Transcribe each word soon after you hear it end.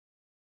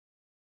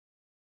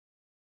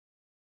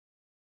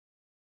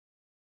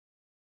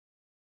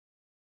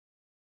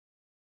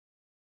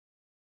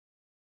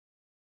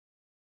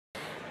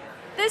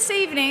this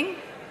evening,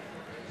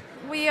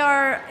 we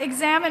are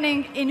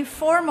examining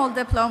informal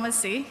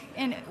diplomacy,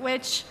 in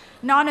which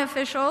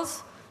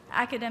non-officials,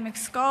 academic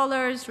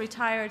scholars,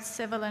 retired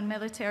civil and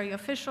military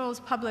officials,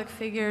 public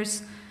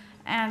figures,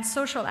 and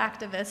social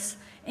activists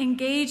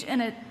engage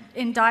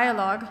in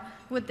dialogue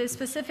with the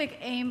specific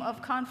aim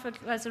of conflict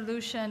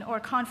resolution or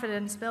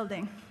confidence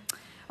building.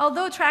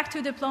 Although track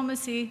 2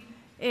 diplomacy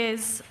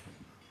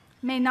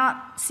may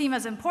not seem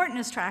as important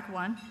as track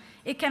 1,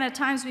 it can at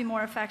times be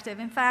more effective.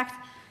 In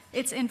fact,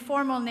 its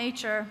informal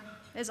nature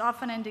is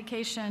often an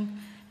indication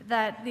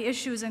that the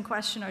issues in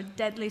question are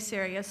deadly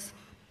serious.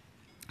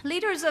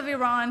 Leaders of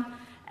Iran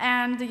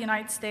and the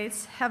United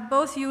States have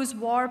both used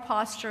war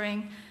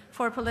posturing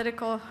for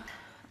political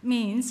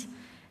means,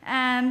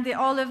 and the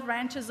olive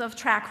branches of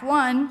track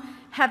 1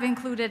 have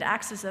included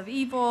axis of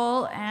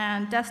evil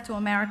and death to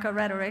America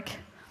rhetoric.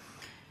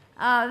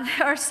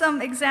 There are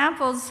some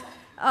examples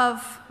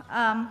of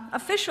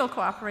official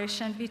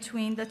cooperation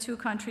between the two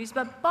countries,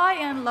 but by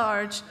and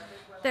large,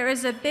 there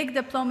is a big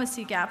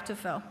diplomacy gap to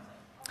fill.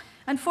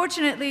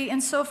 Unfortunately,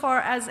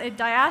 insofar as a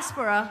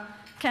diaspora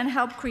can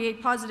help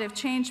create positive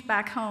change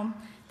back home,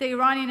 the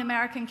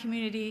Iranian-American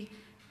community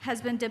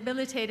has been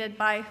debilitated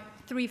by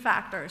 3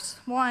 factors.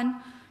 1,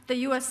 the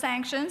US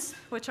sanctions,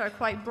 which are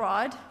quite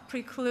broad,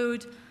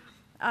 preclude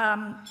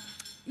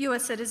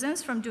US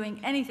citizens from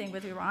doing anything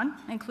with Iran,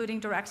 including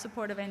direct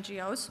support of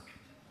NGOs.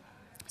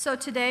 So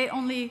today,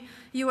 only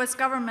US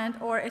government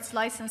or its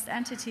licensed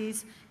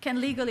entities can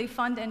legally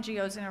fund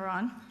NGOs in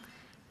Iran,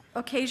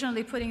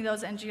 occasionally putting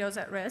those NGOs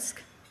at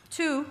risk.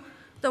 2,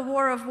 the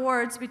war of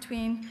words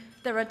between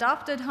their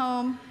adopted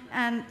home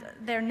and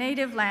their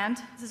native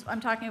land,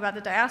 I'm talking about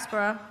the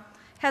diaspora,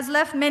 has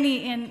left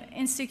many in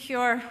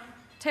insecure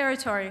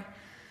territory,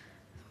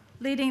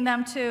 leading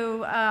them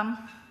to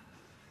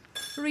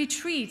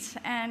retreat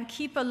and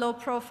keep a low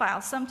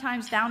profile,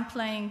 sometimes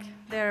downplaying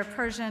their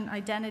Persian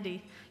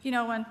identity. You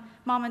know, when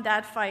mom and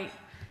dad fight,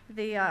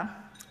 the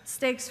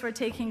stakes for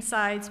taking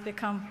sides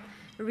become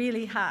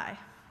really high.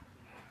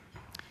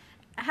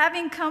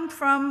 Having come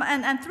from,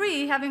 and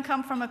 3, having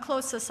come from a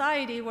closed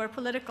society where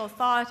political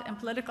thought and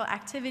political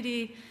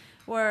activity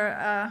were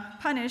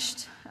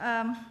punished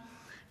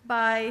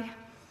by,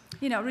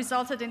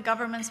 resulted in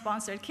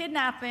government-sponsored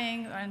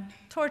kidnapping and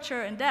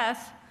torture and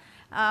death,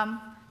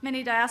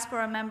 many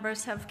diaspora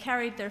members have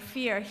carried their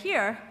fear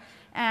here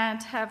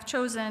and have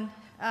chosen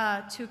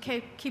to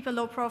keep a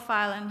low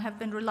profile and have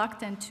been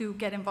reluctant to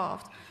get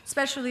involved,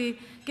 especially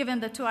given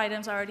the 2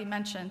 items I already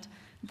mentioned,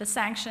 the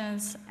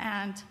sanctions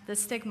and the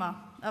stigma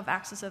of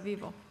axis of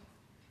evil.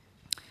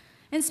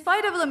 In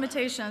spite of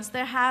limitations,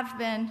 there has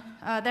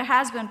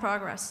been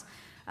progress.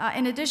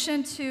 In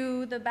addition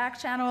to the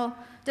back-channel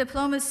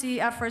diplomacy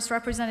efforts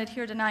represented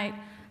here tonight,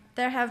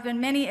 there have been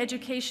many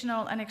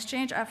educational and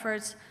exchange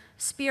efforts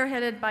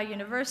spearheaded by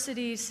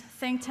universities,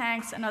 think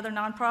tanks, and other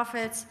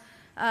nonprofits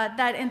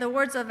that, in the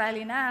words of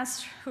Vali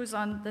Nasr, who's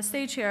on the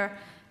stage here,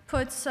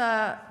 put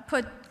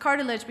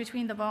cartilage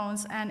between the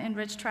bones and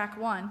enrich track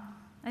 1.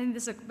 I think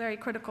this is a very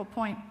critical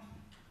point.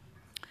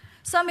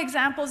 Some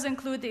examples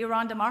include the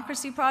Iran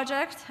Democracy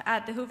Project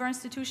at the Hoover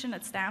Institution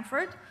at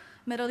Stanford,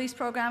 Middle East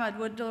Program at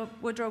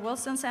Woodrow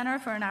Wilson Center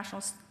for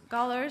International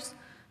Scholars,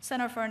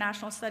 Center for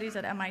International Studies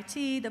at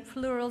MIT, the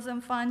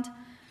Pluralism Fund.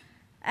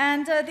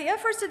 And the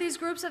efforts of these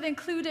groups have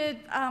included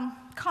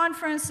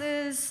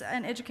conferences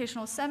and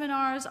educational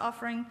seminars,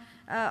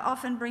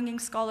 often bringing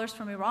scholars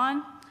from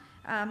Iran,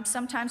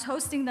 sometimes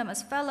hosting them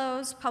as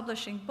fellows,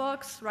 publishing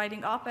books,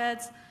 writing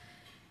op-eds,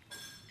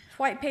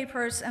 white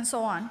papers, and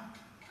so on.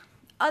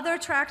 Other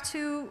track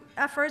 2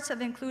 efforts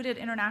have included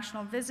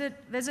international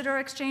visitor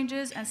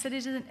exchanges and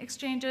citizen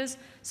exchanges.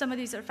 Some of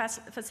these are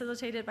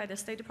facilitated by the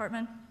State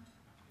Department.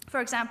 For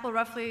example,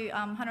 roughly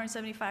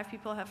 175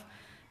 people have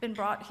been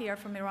brought here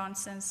from Iran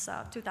since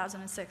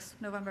 2006,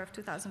 November of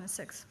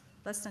 2006,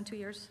 less than 2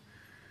 years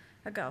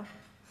ago.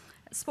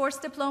 Sports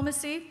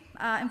diplomacy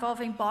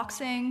involving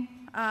boxing,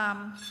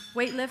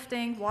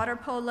 weightlifting, water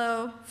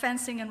polo,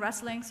 fencing, and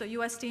wrestling. So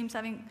US teams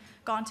having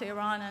gone to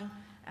Iran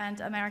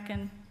and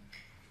American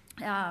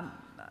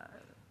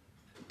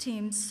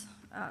teams,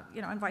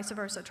 and vice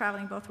versa,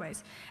 traveling both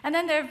ways. And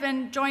then there have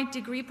been joint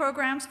degree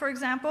programs, for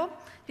example.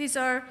 These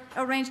are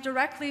arranged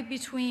directly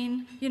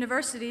between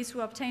universities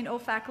who obtain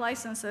OFAC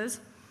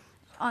licenses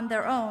on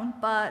their own,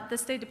 but the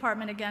State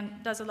Department, again,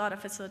 does a lot of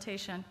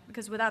facilitation,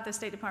 because without the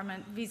State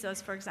Department,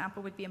 visas, for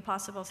example, would be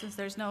impossible since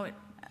there's no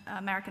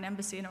American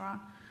embassy in Iran.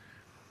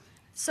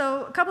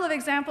 So a couple of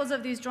examples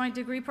of these joint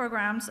degree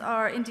programs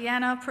are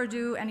Indiana,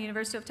 Purdue, and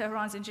University of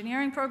Tehran's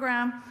engineering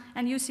program,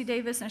 and UC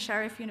Davis and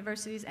Sharif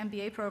University's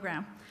MBA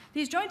program.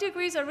 These joint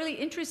degrees are really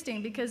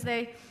interesting because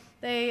they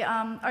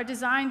are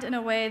designed in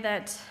a way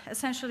that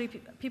essentially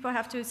people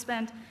have to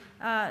spend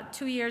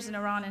 2 years in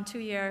Iran and 2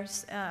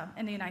 years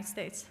in the United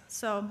States.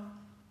 So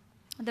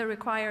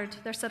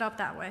they're set up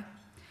that way.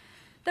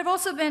 There have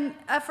also been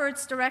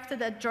efforts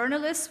directed at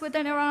journalists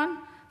within Iran.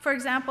 For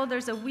example,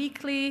 there's a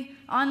weekly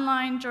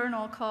online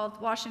journal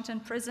called Washington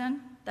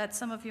Prison that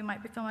some of you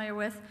might be familiar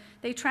with.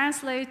 They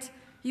translate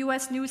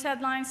US news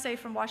headlines, say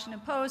from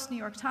Washington Post, New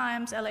York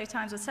Times, LA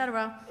Times,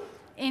 etc.,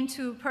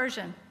 into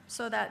Persian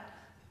so that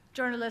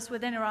journalists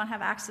within Iran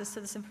have access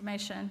to this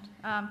information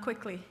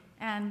quickly,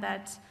 and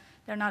that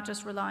they're not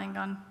just relying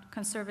on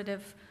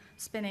conservative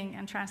spinning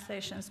and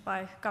translations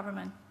by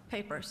government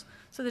papers.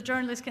 So the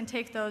journalists can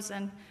take those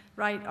and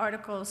write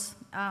articles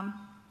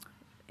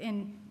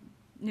in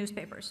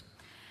newspapers.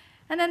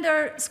 And then there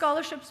are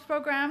scholarships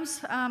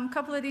programs, a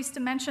couple of these to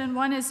mention.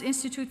 One is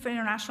Institute for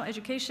International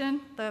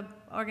Education, the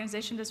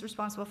organization that's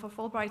responsible for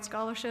Fulbright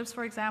scholarships,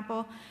 for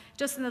example.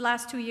 Just in the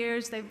last 2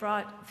 years, they've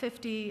brought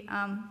 50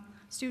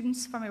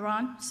 students from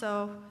Iran,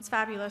 so it's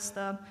fabulous.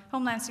 The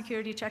Homeland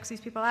Security checks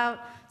these people out,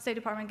 State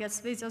Department gets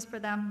visas for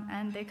them,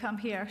 and they come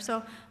here.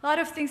 So a lot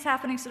of things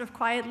happening sort of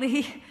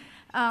quietly,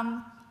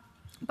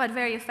 but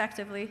very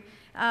effectively.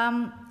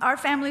 Our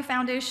family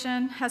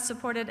foundation has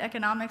supported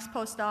economics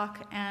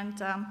postdoc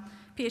and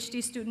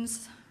PhD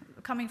students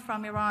coming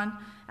from Iran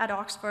at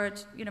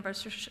Oxford,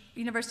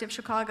 University of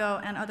Chicago,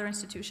 and other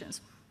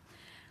institutions.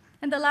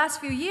 In the last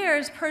few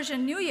years,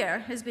 Persian New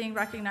Year is being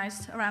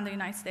recognized around the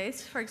United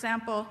States. For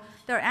example,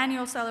 there are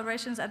annual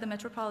celebrations at the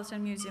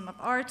Metropolitan Museum of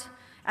Art,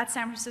 at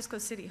San Francisco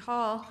City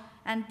Hall,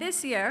 and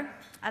this year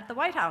at the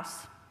White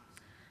House,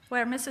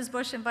 where Mrs.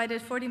 Bush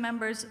invited 40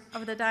 members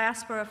of the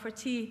diaspora for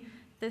tea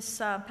this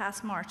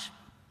past March.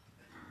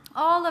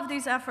 All of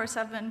these efforts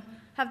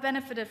have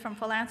benefited from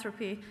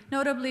philanthropy.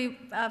 Notably,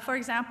 for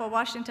example,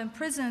 Washington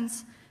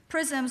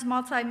Prism's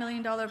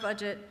multi-million-dollar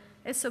budget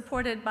is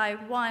supported by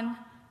one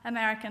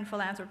American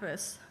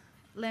philanthropist,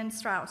 Lynn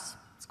Strauss.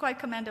 It's quite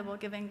commendable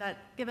given that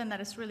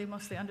it's really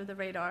mostly under the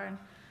radar, and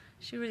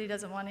she really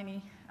doesn't want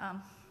any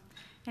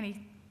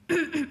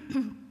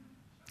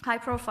high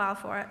profile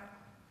for it.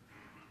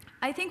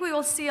 I think we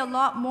will see a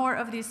lot more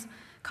of these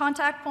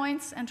contact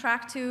points and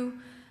track 2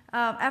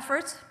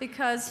 efforts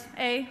because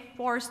A,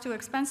 war is too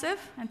expensive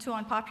and too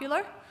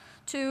unpopular.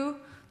 2,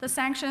 the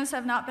sanctions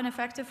have not been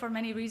effective for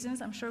many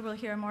reasons. I'm sure we'll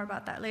hear more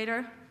about that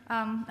later.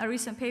 A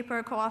recent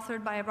paper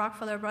co-authored by a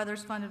Rockefeller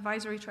Brothers Fund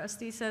advisory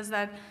trustee says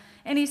that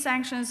any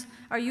sanctions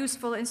are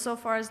useful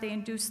insofar as they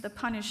induce the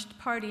punished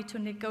party to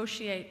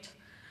negotiate.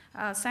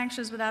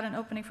 Sanctions without an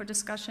opening for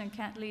discussion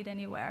can't lead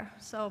anywhere.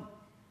 So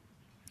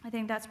I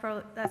think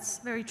that's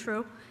very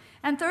true.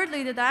 And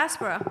thirdly, the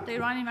diaspora, the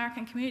Iranian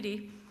American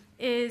community,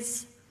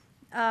 is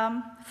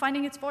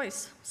finding its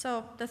voice.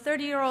 So the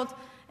 30-year-old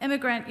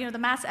immigrant, the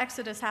mass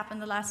exodus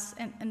happened in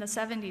the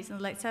 70s, in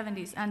the late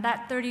 70s, and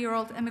that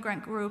 30-year-old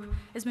immigrant group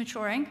is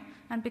maturing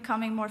and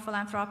becoming more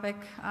philanthropic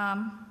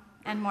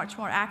and much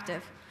more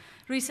active.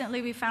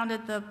 Recently, we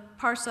founded the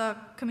Parsa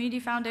Community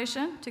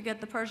Foundation to get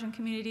the Persian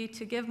community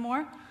to give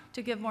more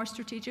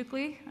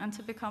strategically, and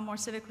to become more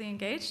civically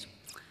engaged.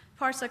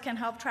 Parsa can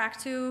help track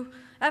 2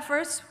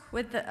 efforts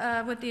with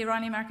the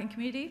Iranian American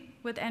community,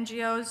 with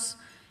NGOs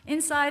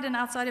inside and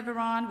outside of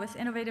Iran, with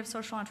innovative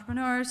social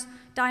entrepreneurs,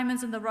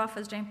 diamonds in the rough,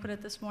 as Jane put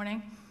it this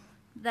morning,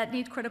 that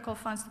need critical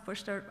funds to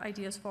push their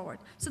ideas forward.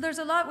 So there's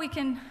a lot we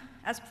can,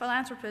 as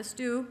philanthropists,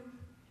 do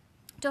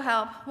to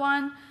help.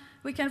 One,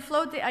 we can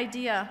float the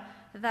idea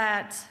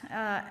that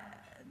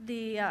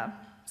the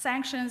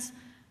sanctions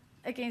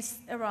against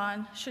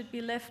Iran should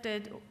be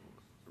lifted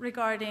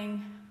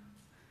regarding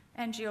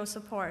NGO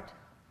support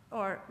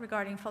or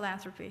regarding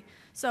philanthropy.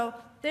 So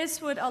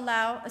this would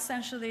allow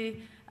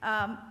essentially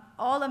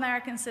all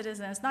American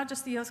citizens, not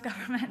just the US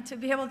government, to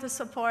be able to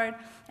support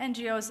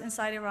NGOs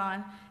inside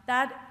Iran.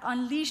 That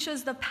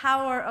unleashes the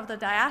power of the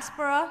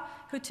diaspora,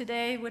 who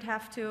today would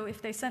have to,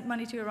 if they sent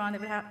money to Iran,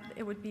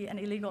 it would be an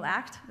illegal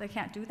act. They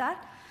can't do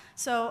that.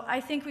 So I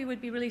think we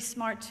would be really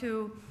smart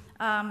to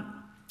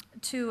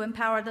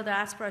empower the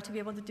diaspora to be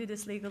able to do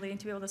this legally and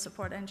to be able to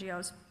support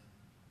NGOs.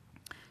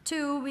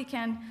 2, we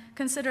can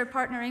consider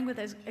partnering with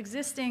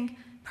existing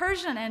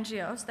Persian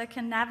NGOs that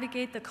can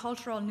navigate the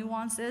cultural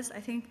nuances.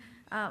 I think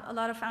a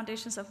lot of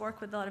foundations have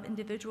worked with a lot of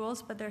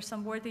individuals, but there's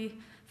some worthy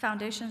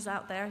foundations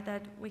out there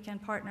that we can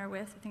partner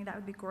with. I think that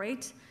would be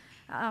great.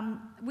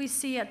 We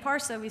see at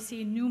Parsa, we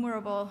see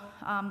innumerable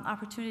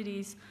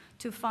opportunities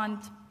to fund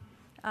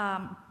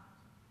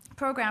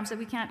programs that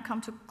we can't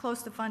come too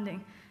close to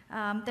funding.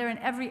 They're in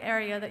every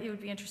area that you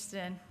would be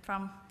interested in,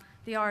 from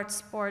the arts,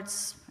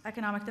 sports,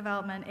 economic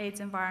development, AIDS,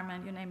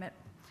 environment, you name it.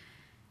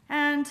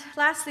 And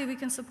lastly, we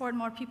can support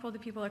more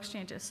people-to-people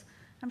exchanges.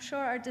 I'm sure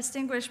our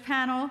distinguished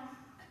panel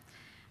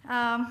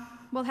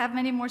will have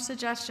many more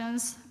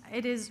suggestions.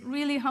 It is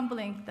really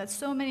humbling that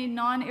so many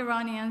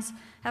non-Iranians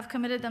have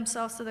committed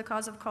themselves to the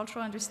cause of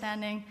cultural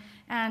understanding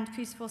and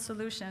peaceful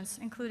solutions,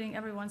 including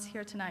everyone's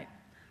here tonight.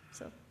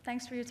 So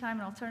thanks for your time,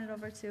 and I'll turn it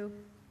over to,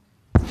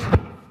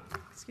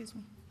 excuse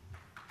me.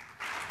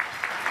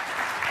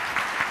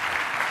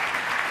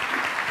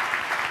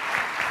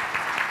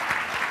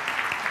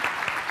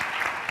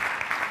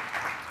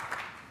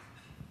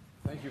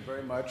 Thank you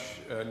very much,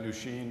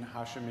 Noosheen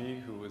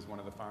Hashemi, who is one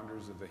of the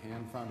founders of the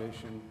H.A.N.D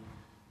Foundation.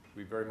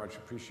 We very much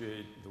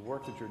appreciate the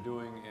work that you're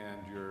doing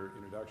and your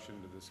introduction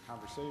to this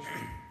conversation.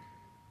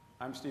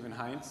 I'm Stephen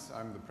Heintz.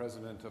 I'm the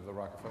president of the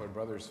Rockefeller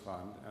Brothers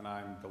Fund, and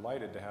I'm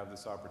delighted to have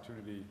this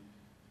opportunity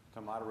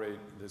to moderate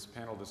this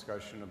panel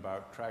discussion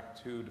about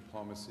Track 2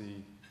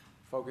 diplomacy,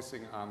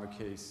 focusing on the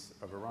case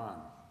of Iran.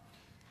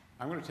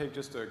 I'm going to take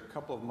just a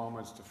couple of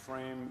moments to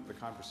frame the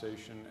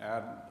conversation,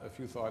 add a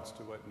few thoughts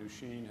to what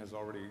Noosheen has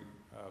already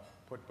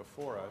put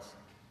before us,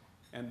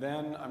 and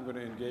then I'm going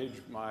to engage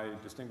my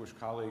distinguished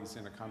colleagues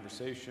in a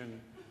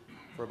conversation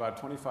for about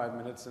 25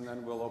 minutes, and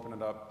then we'll open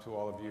it up to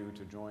all of you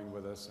to join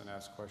with us and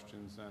ask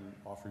questions and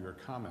offer your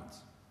comments.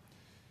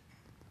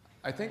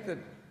 I think that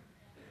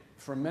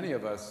for many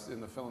of us in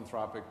the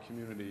philanthropic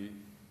community,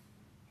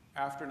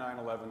 after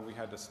 9/11, we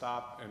had to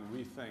stop and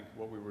rethink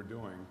what we were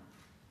doing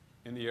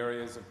in the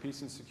areas of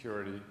peace and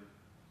security,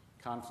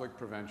 conflict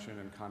prevention,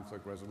 and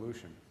conflict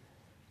resolution.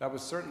 That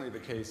was certainly the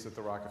case at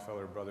the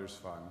Rockefeller Brothers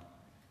Fund.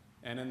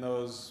 And in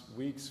those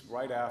weeks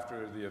right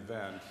after the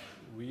event,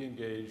 we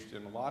engaged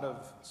in a lot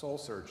of soul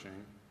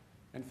searching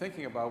and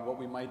thinking about what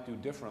we might do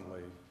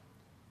differently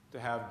to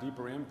have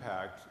deeper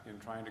impact in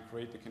trying to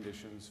create the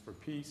conditions for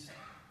peace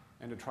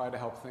and to try to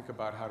help think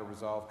about how to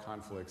resolve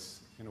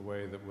conflicts in a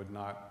way that would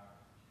not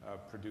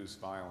produce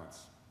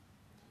violence.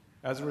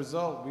 As a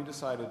result, we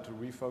decided to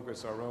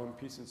refocus our own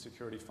peace and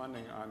security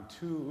funding on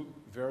two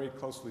very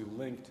closely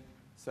linked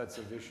sets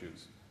of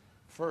issues.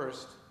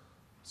 First,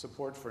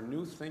 support for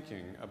new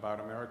thinking about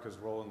America's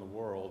role in the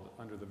world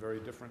under the very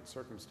different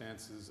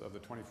circumstances of the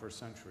 21st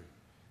century.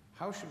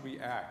 How should we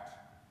act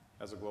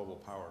as a global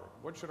power?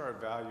 What should our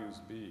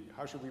values be?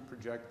 How should we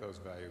project those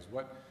values?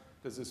 What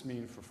does this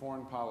mean for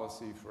foreign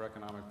policy, for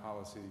economic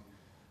policy,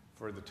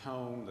 for the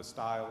tone, the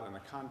style, and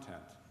the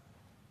content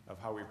of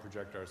how we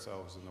project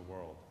ourselves in the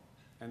world?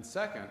 And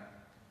second,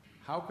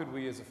 how could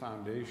we as a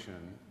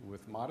foundation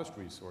with modest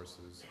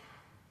resources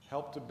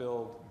help to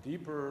build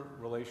deeper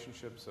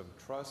relationships of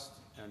trust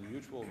and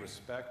mutual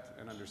respect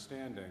and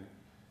understanding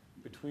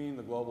between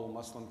the global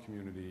Muslim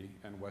community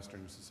and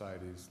Western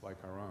societies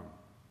like our own?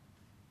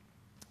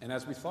 And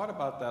as we thought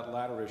about that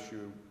latter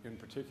issue in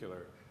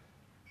particular,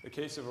 the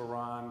case of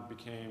Iran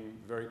became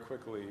very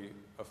quickly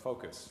a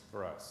focus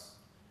for us.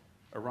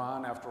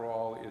 Iran, after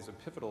all, is a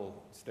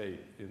pivotal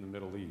state in the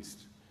Middle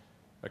East,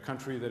 a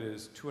country that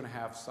is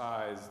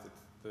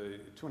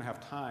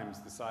 2.5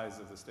 times the size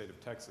of the state of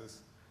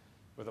Texas,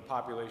 with a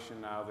population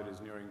now that is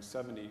nearing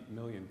 70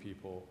 million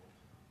people,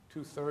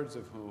 2/3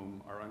 of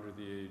whom are under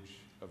the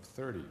age of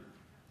 30.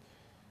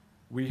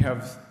 We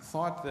have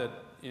thought that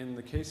in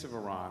the case of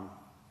Iran,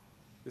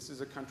 this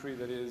is a country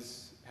that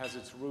has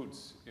its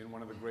roots in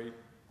one of the great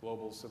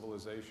global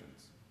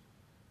civilizations.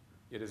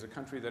 It is a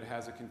country that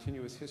has a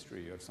continuous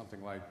history of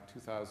something like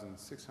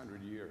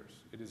 2,600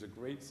 years. It is a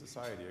great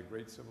society, a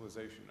great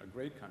civilization, a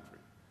great country,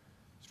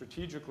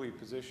 strategically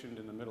positioned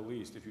in the Middle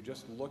East. If you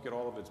just look at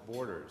all of its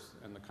borders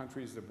and the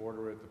countries that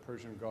border it, the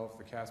Persian Gulf,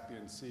 the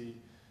Caspian Sea,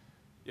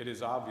 it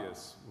is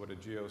obvious what a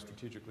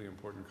geostrategically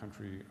important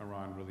country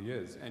Iran really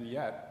is. And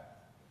yet,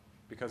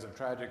 because of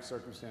tragic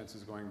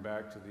circumstances going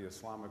back to the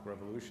Islamic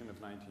Revolution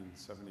of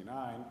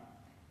 1979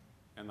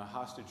 and the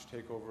hostage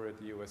takeover at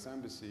the US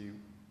Embassy,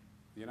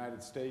 the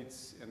United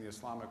States and the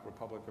Islamic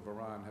Republic of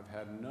Iran have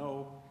had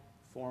no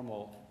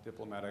formal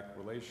diplomatic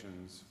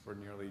relations for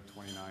nearly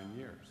 29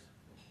 years.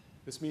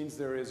 This means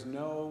there is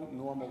no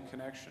normal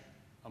connection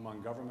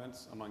among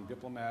governments, among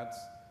diplomats,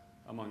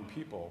 among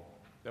people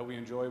that we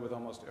enjoy with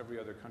almost every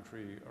other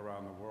country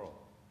around the world.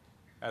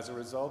 As a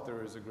result,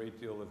 there is a great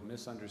deal of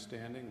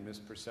misunderstanding,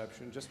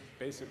 misperception, just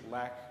basic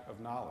lack of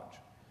knowledge.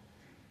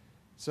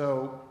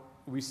 So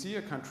we see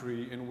a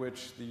country in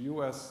which the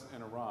US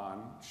and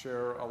Iran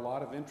share a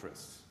lot of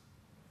interests.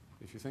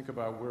 If you think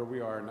about where we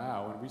are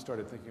now, and we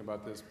started thinking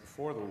about this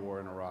before the war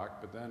in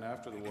Iraq, but then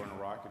after the war in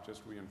Iraq, it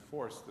just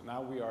reinforced that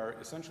now we are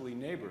essentially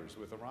neighbors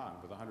with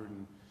Iran, with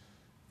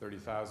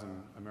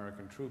 130,000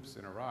 American troops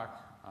in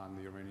Iraq on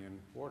the Iranian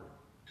border.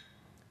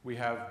 We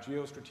have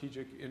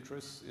geostrategic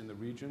interests in the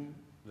region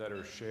that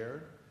are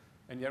shared,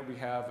 and yet we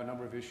have a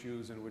number of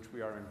issues in which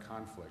we are in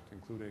conflict,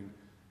 including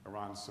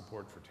Iran's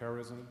support for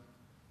terrorism,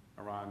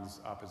 Iran's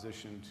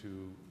opposition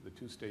to the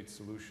two-state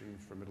solution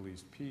for Middle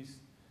East peace,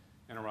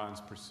 and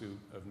Iran's pursuit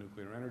of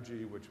nuclear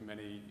energy, which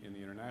many in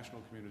the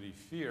international community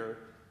fear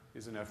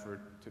is an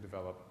effort to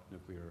develop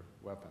nuclear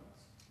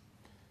weapons.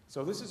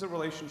 So this is a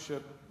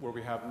relationship where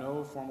we have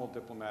no formal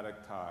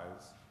diplomatic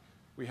ties.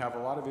 We have a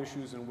lot of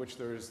issues in which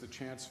there is the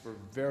chance for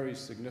very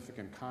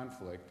significant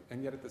conflict,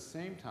 and yet at the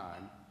same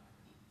time,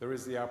 there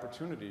is the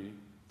opportunity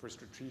for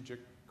strategic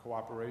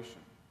cooperation.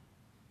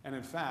 And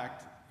in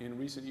fact, in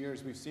recent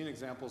years, we've seen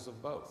examples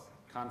of both,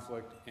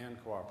 conflict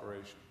and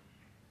cooperation.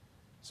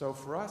 So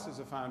for us as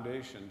a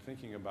foundation,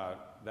 thinking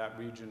about that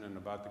region and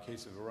about the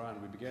case of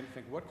Iran, we began to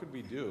think, what could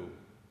we do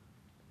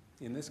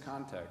in this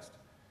context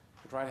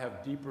to try to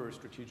have deeper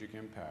strategic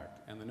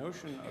impact? And the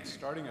notion of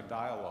starting a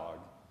dialogue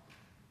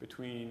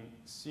between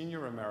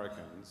senior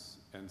Americans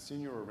and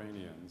senior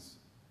Iranians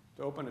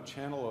to open a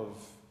channel of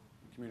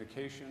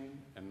communication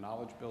and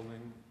knowledge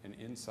building and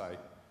insight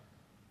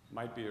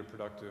might be a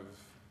productive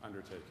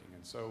undertaking.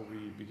 And so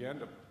we began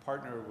to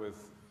partner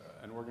with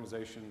an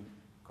organization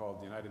called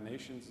the United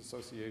Nations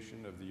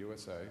Association of the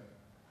USA,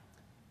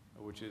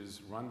 which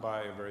is run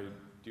by a very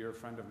dear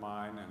friend of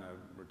mine and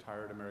a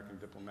retired American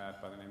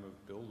diplomat by the name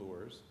of Bill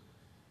Lures.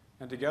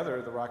 And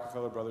together, the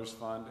Rockefeller Brothers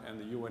Fund and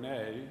the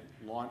UNA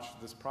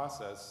launched this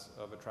process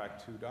of a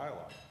Track 2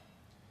 dialogue.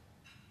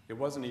 It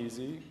wasn't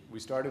easy. We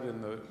started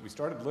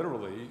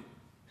literally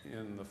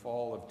in the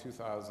fall of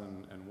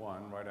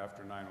 2001, right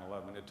after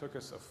 9/11. It took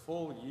us a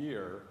full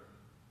year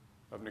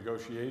of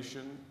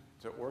negotiation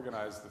to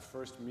organize the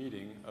first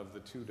meeting of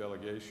the two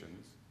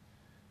delegations.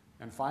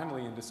 And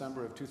finally, in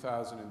December of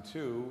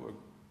 2002,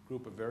 a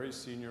group of very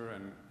senior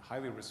and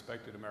highly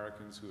respected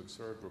Americans who have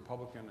served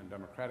Republican and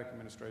Democratic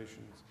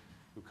administrations,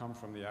 who come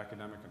from the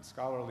academic and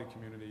scholarly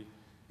community,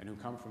 and who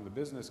come from the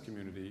business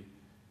community,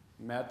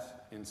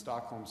 met in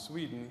Stockholm,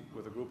 Sweden,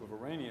 with a group of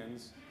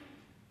Iranians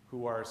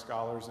who are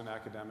scholars and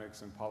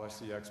academics and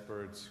policy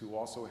experts who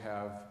also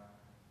have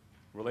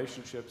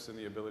relationships and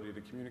the ability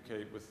to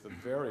communicate with the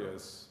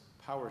various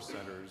power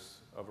centers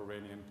of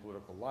Iranian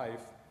political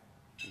life,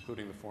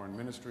 including the foreign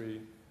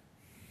ministry,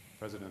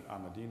 President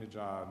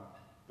Ahmadinejad,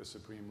 the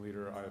supreme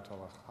leader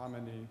Ayatollah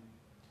Khamenei,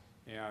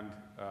 and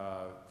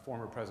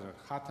former President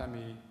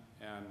Khatami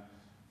and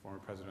former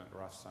President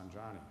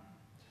Rafsanjani.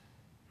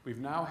 We've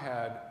now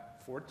had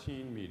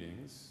 14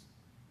 meetings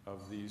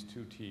of these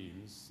two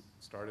teams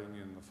starting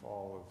in the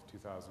fall of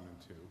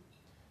 2002.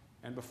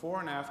 And before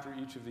and after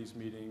each of these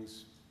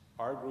meetings,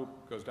 our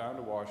group goes down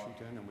to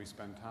Washington and we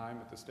spend time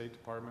at the State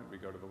Department, we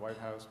go to the White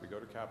House, we go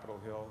to Capitol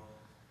Hill,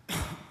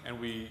 and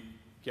we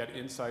get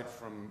insight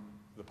from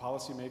the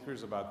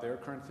policymakers about their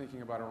current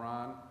thinking about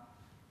Iran.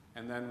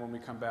 And then when we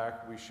come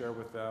back, we share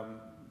with them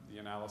the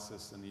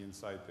analysis and the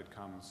insight that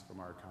comes from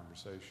our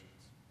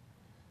conversations.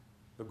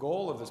 The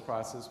goal of this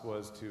process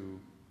was to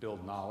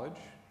build knowledge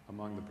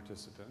among the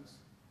participants,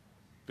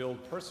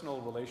 build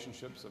personal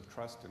relationships of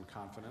trust and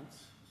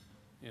confidence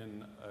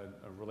in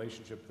a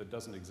relationship that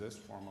doesn't exist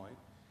formally,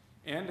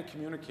 and to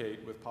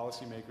communicate with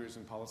policymakers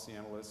and policy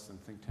analysts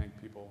and think tank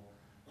people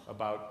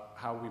about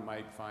how we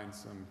might find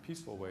some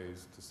peaceful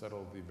ways to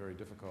settle the very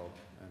difficult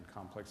and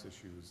complex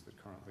issues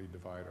that currently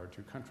divide our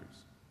two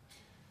countries.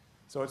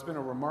 So it's been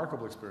a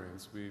remarkable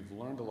experience. We've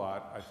learned a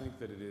lot. I think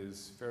that it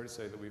is fair to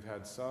say that we've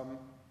had some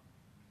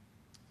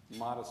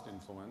modest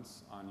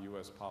influence on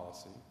US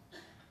policy.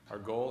 Our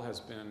goal has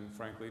been,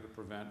 frankly, to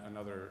prevent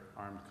another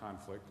armed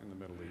conflict in the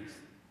Middle East.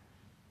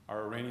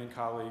 Our Iranian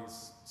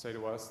colleagues say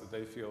to us that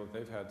they feel that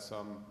they've had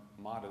some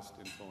modest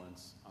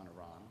influence on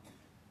Iran.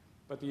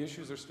 But the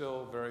issues are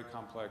still very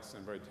complex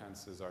and very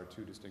tense, as our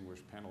two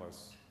distinguished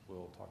panelists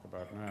will talk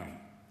about now.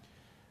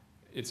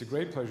 It's a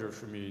great pleasure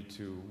for me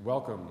to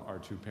welcome our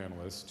two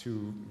panelists,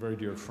 two very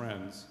dear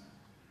friends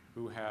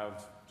who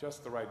have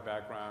just the right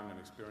background and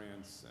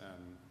experience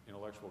and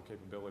intellectual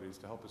capabilities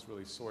to help us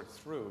really sort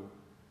through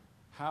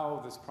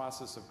how this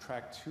process of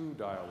Track 2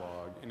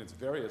 dialogue in its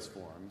various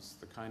forms,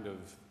 the kind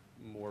of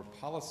more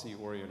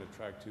policy-oriented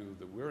Track 2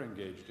 that we're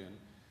engaged in,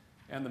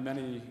 and the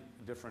many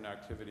different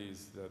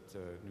activities that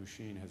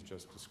Noosheen has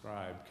just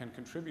described, can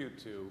contribute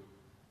to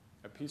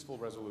a peaceful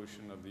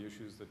resolution of the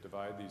issues that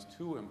divide these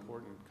two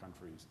important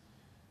countries,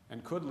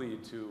 and could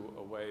lead to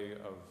a way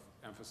of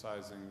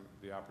emphasizing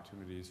the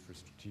opportunities for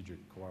strategic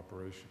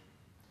cooperation.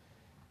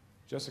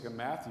 Jessica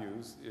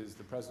Mathews is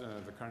the president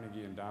of the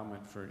Carnegie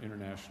Endowment for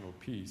International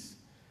Peace.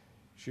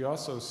 She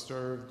also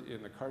served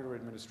in the Carter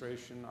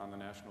administration on the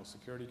National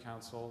Security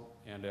Council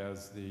and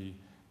as the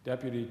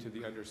deputy to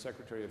the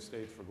Undersecretary of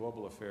State for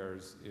Global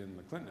Affairs in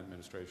the Clinton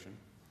administration.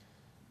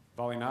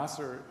 Vali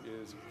Nasr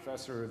is a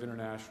professor of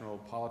international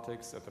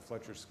politics at the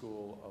Fletcher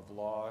School of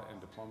Law and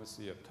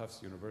Diplomacy at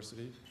Tufts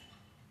University.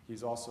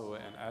 He's also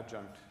an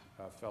adjunct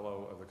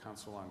fellow of the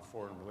Council on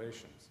Foreign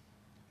Relations.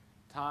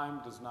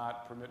 Time does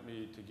not permit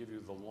me to give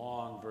you the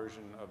long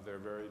version of their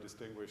very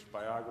distinguished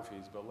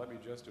biographies, but let me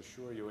just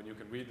assure you, and you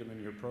can read them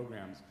in your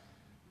programs,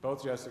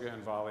 both Jessica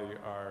and Vali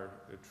are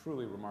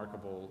truly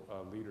remarkable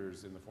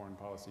leaders in the foreign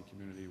policy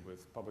community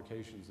with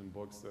publications and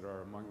books that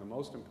are among the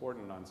most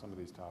important on some of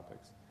these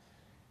topics.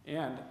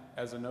 And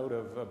as a note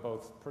of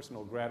both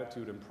personal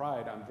gratitude and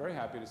pride, I'm very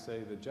happy to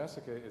say that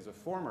Jessica is a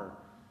former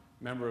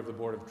member of the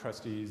Board of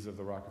Trustees of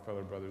the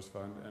Rockefeller Brothers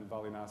Fund, and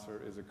Vali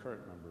Nasr is a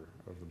current member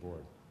of the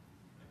board.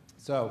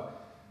 So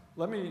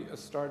let me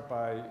start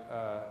by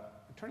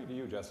turning to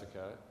you,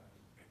 Jessica.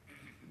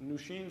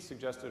 Noosheen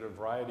suggested a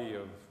variety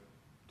of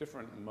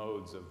different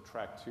modes of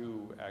Track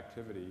 2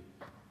 activity,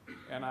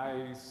 and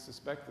I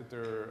suspect that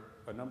there are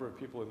a number of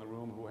people in the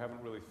room who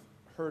haven't really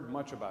heard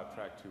much about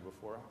Track 2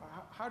 before.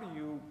 How do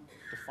you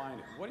define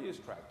it? What is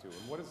Track 2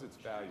 and what is its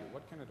value?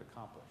 What can it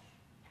accomplish?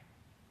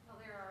 Well,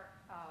 there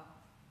are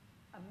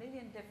a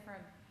million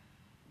different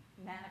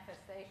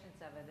manifestations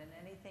of it, and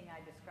anything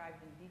I described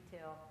in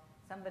detail,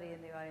 somebody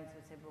in the audience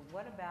would say, well,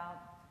 what about?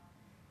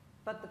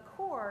 But the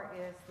core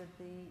is that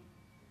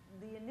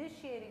the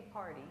initiating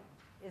party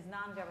is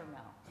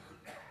non-governmental,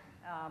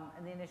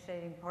 and the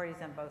initiating parties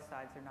on both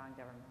sides are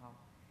non-governmental.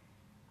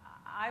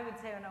 I would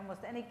say in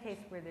almost any case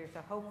where there's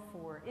a hope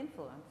for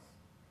influence,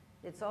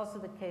 it's also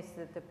the case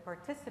that the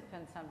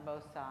participants on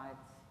both sides,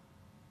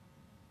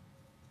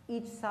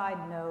 each side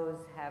knows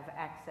have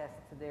access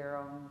to their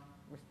own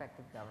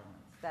respective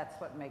governments. That's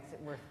what makes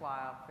it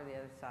worthwhile for the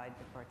other side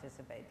to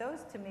participate.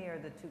 Those, to me, are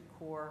the two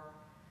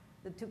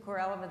core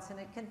elements, and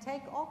it can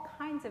take all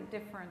kinds of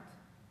different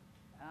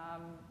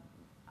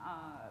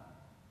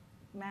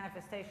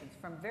manifestations,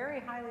 from very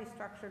highly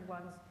structured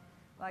ones,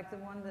 like the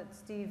one that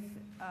Steve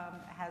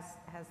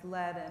has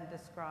led and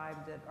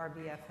described, that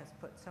RBF has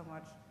put so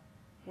much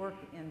work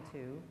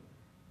into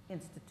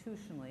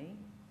institutionally,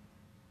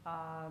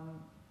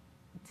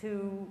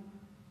 to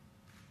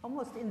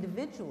almost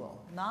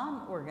individual,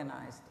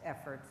 non-organized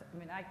efforts. I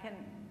mean, I can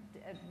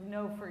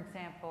know, for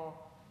example,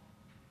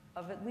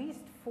 of at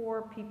least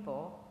 4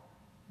 people,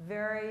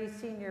 very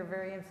senior,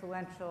 very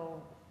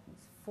influential,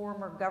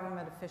 former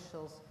government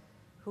officials,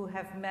 who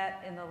have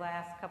met in the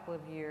last couple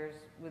of years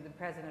with the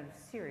president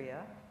of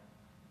Syria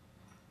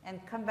and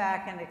come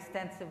back and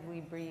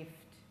extensively briefed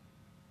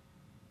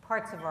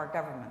parts of our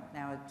government.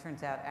 Now, it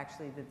turns out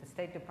actually that the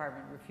State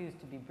Department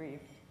refused to be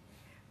briefed,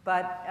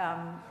 but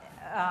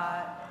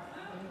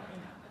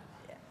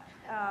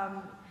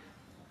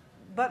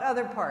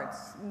other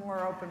parts,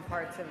 more open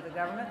parts of the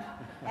government,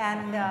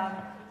 and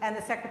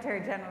the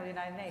Secretary General of the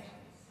United Nations.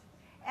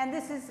 And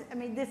this is, I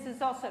mean, this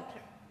is also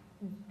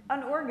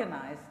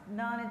unorganized,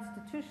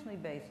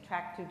 non-institutionally based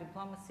track to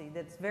diplomacy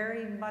that's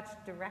very much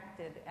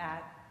directed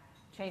at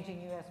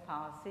changing U.S.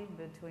 policy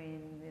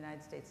between the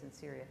United States and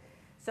Syria.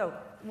 So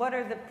what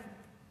are the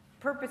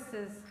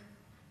purposes?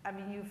 I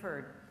mean, you've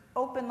heard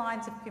open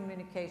lines of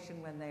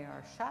communication when they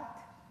are shut,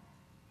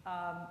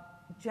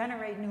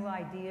 generate new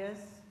ideas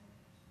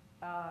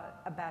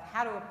about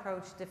how to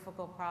approach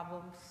difficult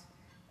problems,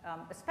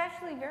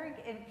 especially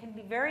it can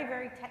be very,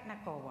 very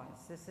technical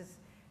ones.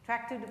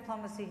 Track 2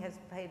 diplomacy has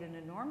played an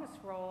enormous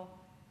role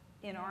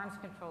in arms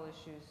control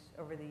issues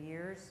over the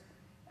years,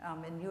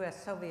 in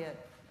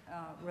US-Soviet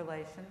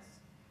relations,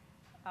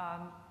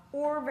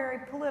 or very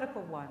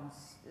political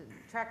ones.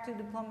 Track 2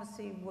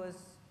 diplomacy was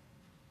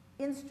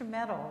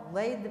instrumental,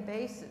 laid the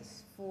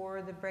basis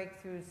for the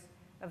breakthroughs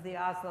of the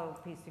Oslo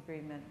peace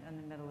agreement in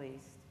the Middle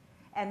East,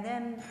 and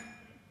then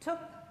took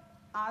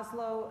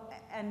Oslo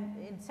and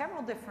in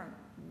several different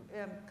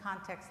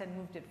contexts and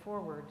moved it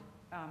forward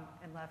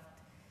and left.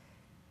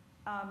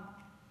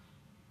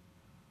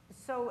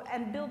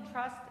 And build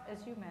trust,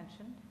 as you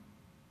mentioned,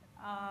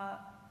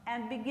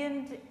 and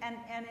begin to,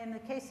 and in the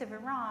case of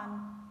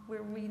Iran,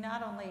 where we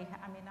not only,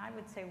 I mean, I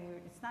would say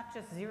it's not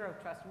just zero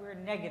trust, we're a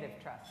negative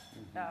trust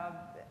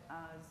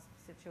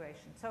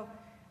situation. So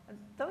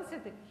those are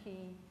the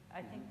key,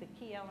 I think, the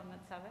key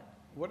elements of it.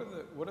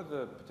 What are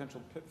the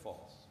potential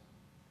pitfalls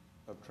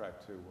of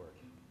track 2 work?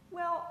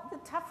 Well, the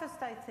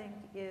toughest, I think,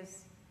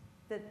 is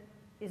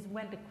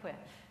when to quit.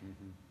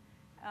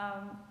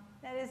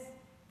 That is,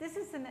 this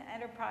is an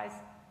enterprise,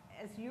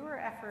 as your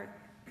effort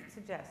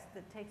suggests,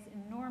 that takes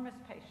enormous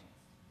patience.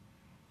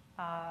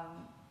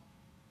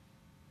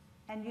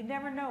 And you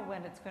never know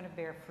when it's going to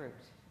bear fruit.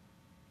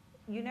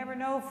 You never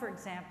know, for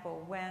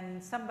example,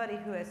 when somebody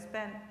who has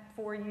spent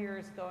 4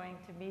 years going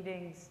to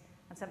meetings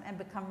and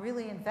become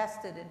really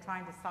invested in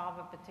trying to solve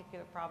a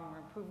particular problem or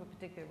improve a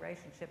particular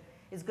relationship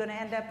is going to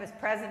end up as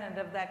president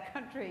of that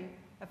country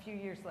a few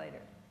years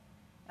later.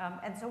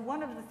 And so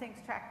one of the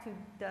things Track 2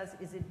 does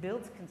is it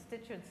builds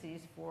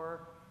constituencies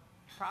for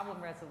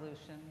problem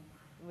resolution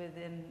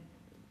within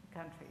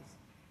countries.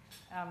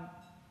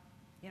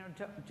 You know,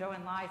 Zhou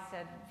Enlai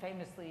said,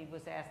 famously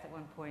was asked at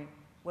one point,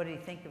 what did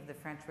he think of the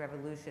French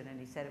Revolution? And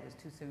he said it was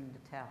too soon to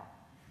tell.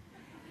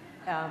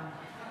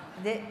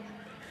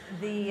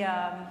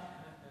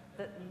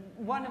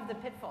 One of the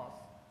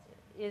pitfalls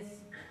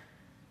is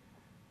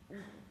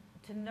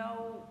to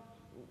know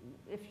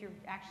if you're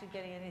actually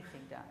getting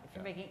anything done, if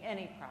you're making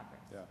any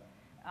progress,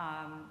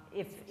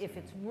 if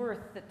it's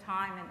worth the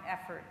time and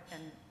effort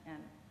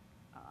and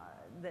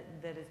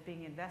that is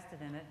being invested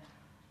in it.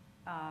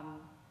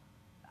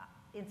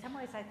 In some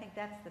ways, I think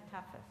that's the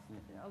toughest.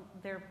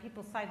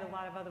 People cite a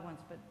lot of other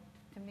ones, but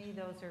to me,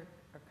 those are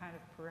kind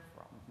of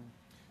peripheral.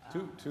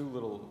 Two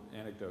little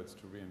anecdotes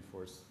to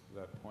reinforce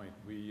that point.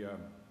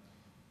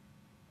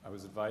 I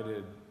was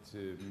invited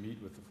to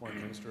meet with the foreign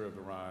minister of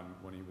Iran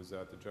when he was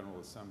at the General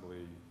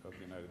Assembly of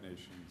the United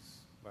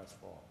Nations last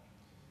fall.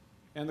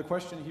 And the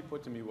question he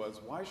put to me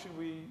was, why should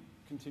we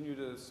continue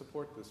to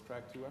support this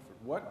Track 2 effort?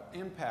 What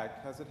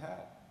impact has it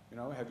had? You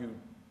know, have you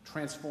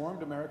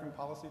transformed American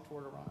policy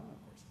toward Iran?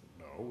 Of course,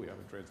 no, we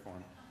haven't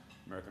transformed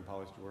American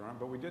policy toward Iran,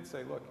 but we did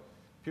say, look,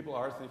 people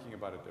are thinking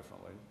about it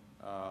differently.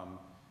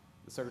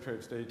 The Secretary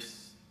of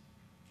State's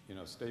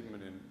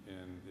statement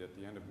at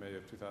the end of May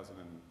of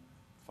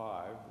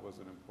 2005 was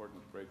an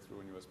important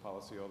breakthrough in U.S.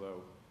 policy,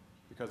 although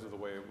because of the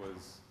way it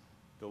was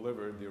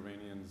delivered, the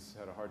Iranians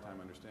had a hard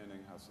time understanding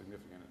how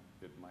significant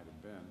it might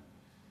have been.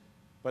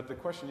 But the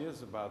question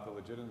is about the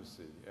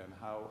legitimacy and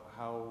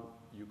how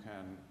you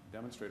can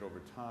demonstrate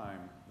over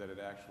time that it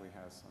actually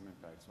has some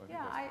impact. So I think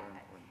that's very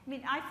important. I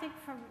mean, I think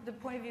from the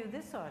point of view of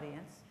this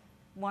audience,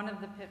 one of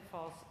the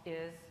pitfalls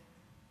is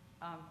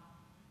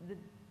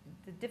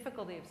the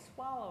difficulty of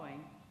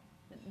swallowing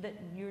that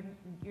you're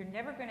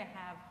never going to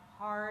have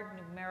hard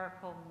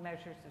numerical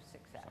measures of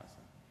success.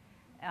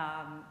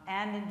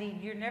 And indeed,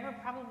 you're never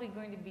probably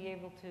going to be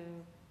able to,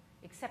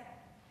 except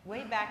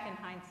way back in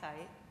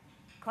hindsight,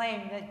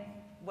 claim that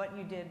what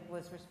you did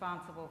was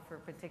responsible for a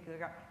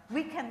particular.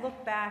 We can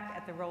look back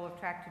at the role of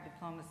track to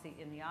diplomacy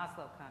in the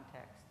Oslo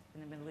context,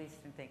 in the Middle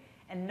Eastern thing,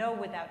 and know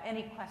without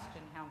any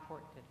question how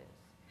important it is.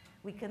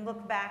 We can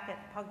look back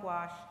at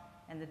Pugwash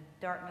and the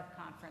Dartmouth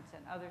Conference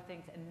and other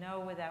things and know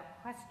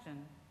without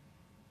question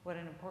what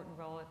an important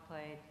role it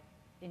played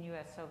in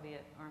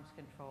US-Soviet arms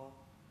control.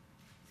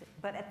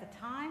 But at the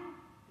time,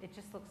 it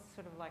just looks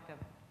sort of like an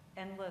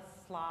endless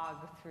slog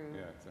through,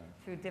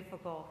 through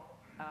difficult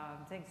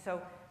things.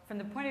 So from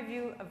the point of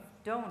view of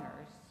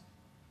donors,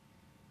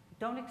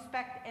 don't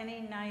expect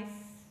any nice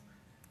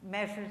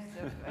measures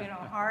of,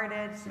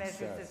 hard-edged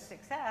measures of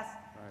success,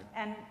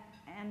 right.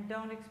 and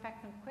don't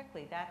expect them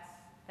quickly.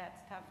 That's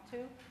tough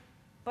too.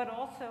 But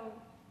also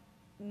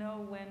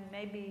know when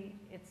maybe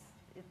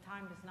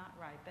time is not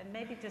ripe. And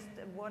maybe just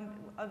one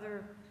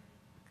other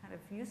kind of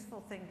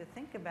useful thing to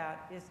think about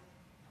is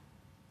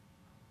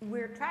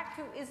where track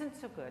 2 isn't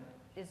so good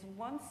is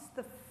once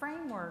the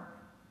framework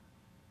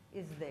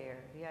is there,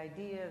 the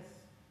ideas,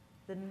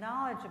 the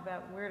knowledge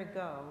about where to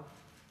go,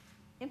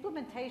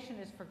 implementation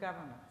is for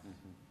governments,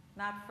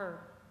 not for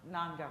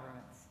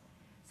non-governments.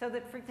 So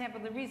that, for example,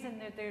 the reason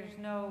that there's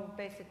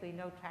basically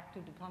no track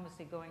 2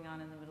 diplomacy going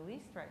on in the Middle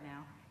East right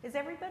now is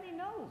everybody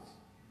knows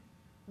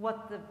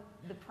what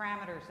the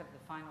parameters of the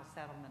final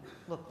settlement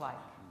look like.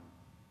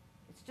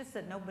 It's just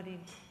that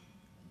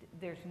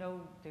there's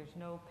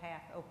no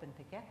path open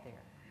to get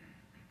there.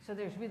 So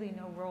there's really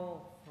no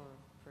role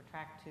for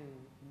track 2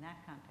 in that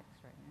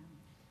context right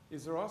now.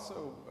 Is there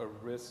also a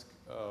risk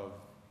of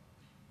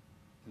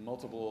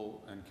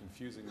multiple and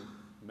confusing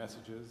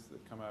messages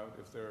that come out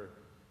if they're,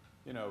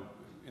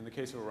 in the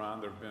case of Iran,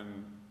 there have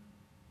been,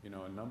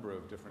 a number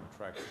of different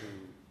track 2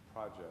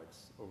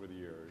 projects over the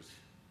years.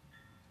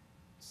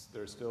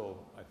 There's still,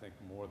 I think,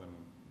 more than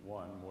the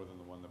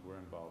one that we're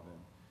involved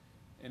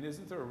in. And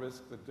isn't there a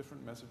risk that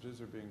different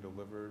messages are being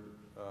delivered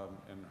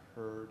and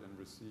heard and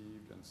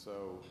received, and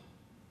so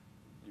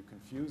you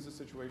confuse the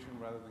situation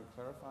rather than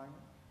clarifying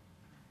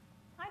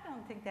it? I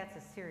don't think that's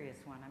a serious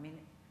one. I mean,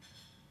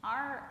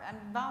 and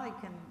Vali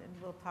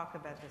we'll talk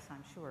about this,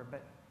 I'm sure,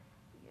 but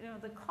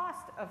the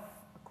cost of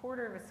a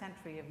quarter of a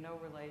century of no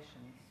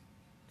relations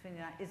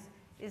between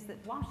is that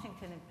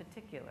Washington in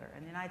particular,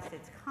 and the United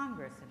States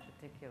Congress in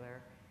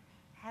particular,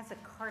 has a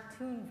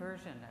cartoon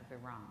version of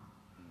Iran.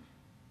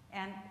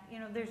 And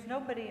there's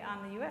nobody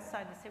on the U.S.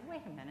 side to say,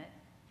 wait a minute,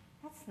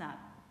 that's not,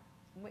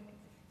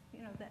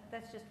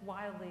 that's just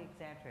wildly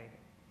exaggerated.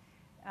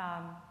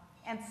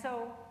 And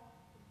so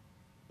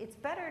it's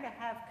better to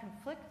have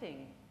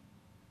conflicting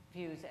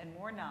views and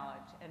more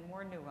knowledge and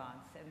more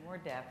nuance and more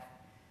depth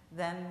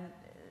than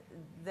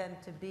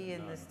to be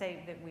in the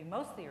state that we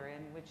mostly are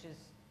in, which is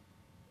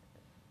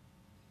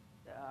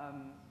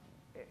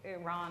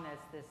Iran as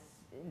this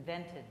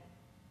invented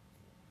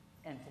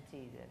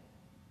entity.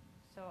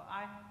 So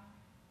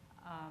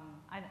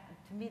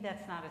to me,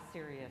 that's not a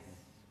serious.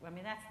 I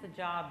mean, that's the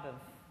job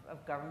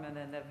of government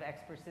and of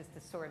experts is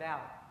to sort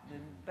out.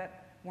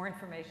 But more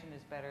information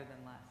is better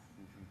than less.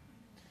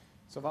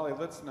 So Vali,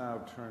 let's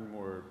now turn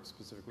more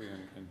specifically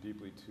and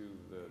deeply to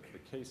the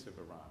case of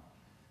Iran.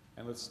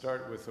 And let's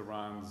start with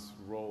Iran's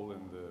role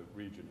in the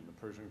region, in the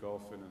Persian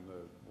Gulf and in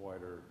the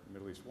wider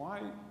Middle East.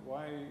 Why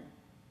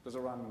does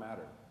Iran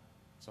matter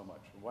so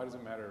much? And why does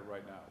it matter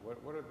right now?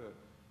 What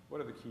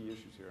are the key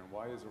issues here, and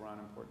why is Iran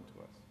important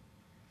to us?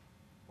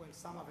 Well,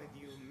 some of it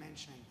you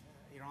mentioned.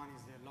 Iran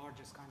is the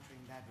largest country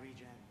in that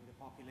region with a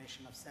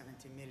population of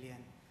 70 million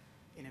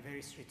in a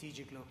very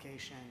strategic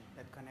location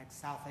that connects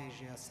South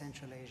Asia,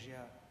 Central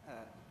Asia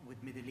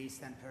with Middle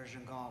East and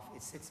Persian Gulf.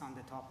 It sits on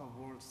the top of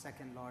the world's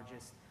second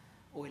largest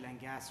oil and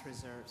gas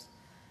reserves.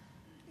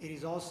 It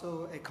is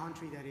also a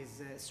country that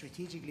is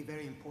strategically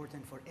very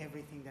important for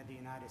everything that the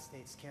United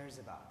States cares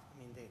about.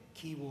 I mean, the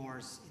key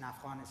wars in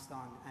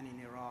Afghanistan and in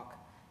Iraq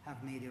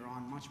have made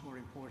Iran much more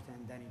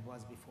important than it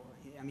was before.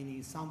 I mean,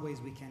 in some ways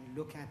we can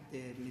look at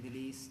the Middle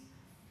East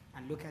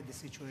and look at the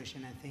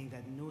situation and think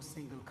that no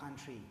single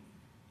country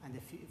and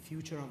the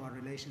future of our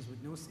relations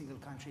with no single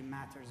country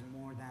matters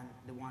more than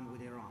the one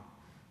with Iran.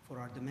 For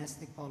our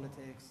domestic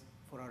politics,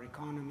 for our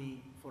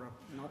economy, for our,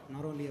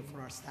 not only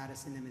for our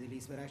status in the Middle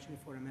East, but actually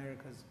for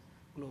America's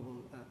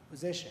global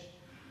position.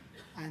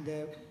 And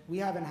we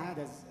haven't had,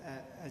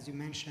 as you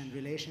mentioned,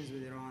 relations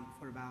with Iran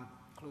for about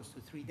close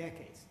to 3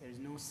 decades. There is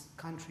no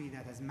country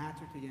that has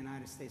mattered to the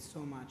United States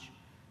so much,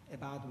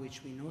 about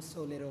which we know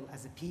so little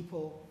as a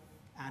people,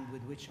 and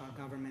with which our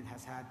government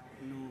has had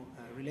no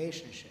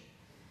relationship.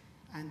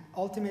 And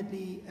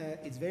ultimately,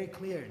 it's very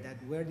clear that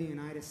where the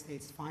United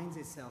States finds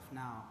itself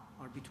now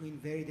are between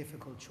very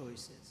difficult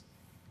choices.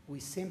 We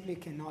simply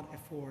cannot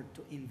afford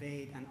to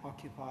invade and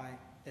occupy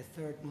a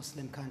third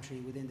Muslim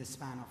country within the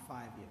span of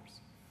 5 years.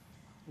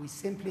 We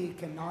simply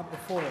cannot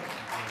afford.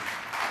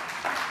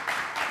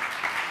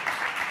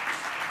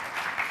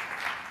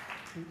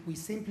 We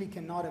simply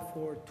cannot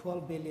afford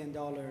 $12 billion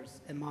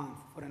a month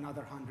for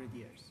another 100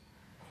 years.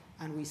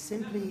 And we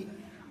simply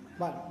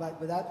But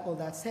with all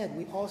that said,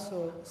 we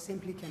also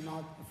simply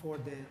cannot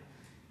afford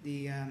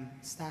the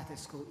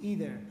status quo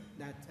either,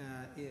 that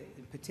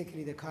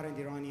particularly the current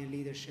Iranian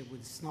leadership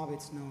would snub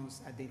its nose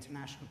at the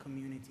international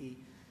community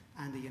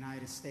and the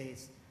United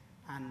States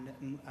and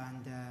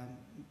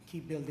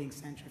keep building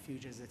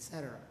centrifuges,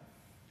 etc.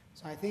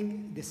 So I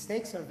think the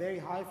stakes are very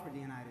high for the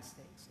United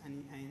States.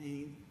 And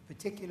in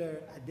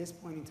particular, at this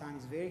point in time,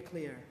 it's very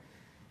clear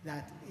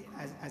that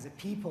as a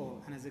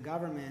people and as a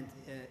government,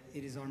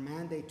 it is our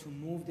mandate to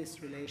move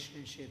this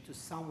relationship to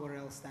somewhere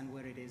else than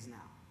where it is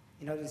now.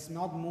 You know, it's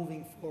not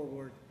moving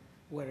forward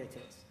where it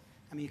is.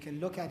 I mean, you can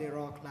look at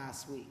Iraq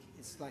last week.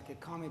 It's like a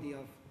comedy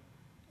of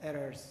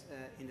errors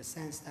in the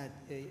sense that,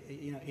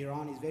 you know,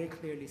 Iran is very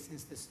clearly,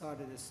 since the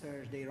start of the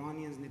surge, the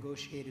Iranians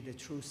negotiated a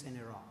truce in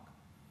Iraq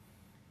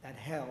that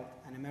held,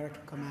 and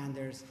American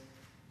commanders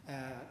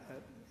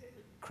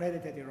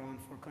credited Iran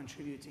for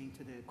contributing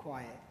to the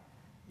quiet.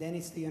 Then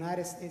it's the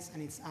United States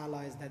and its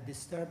allies that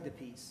disturb the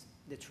peace,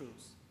 the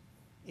truce.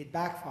 It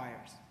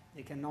backfires.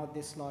 They cannot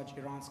dislodge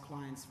Iran's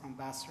clients from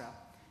Basra.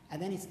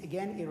 And then it's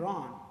again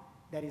Iran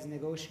that is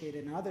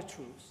negotiating another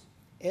truce.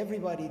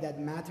 Everybody that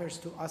matters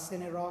to us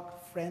in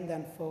Iraq, friend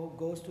and foe,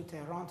 goes to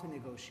Tehran to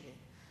negotiate.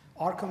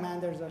 Our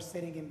commanders are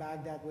sitting in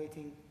Baghdad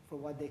waiting for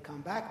what they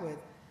come back with.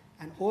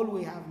 And all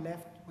we have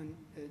left when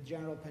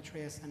General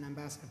Petraeus and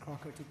Ambassador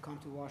Crocker to come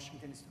to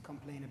Washington is to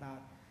complain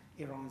about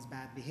Iran's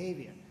bad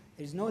behavior.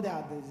 There's no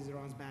doubt that this is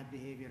Iran's bad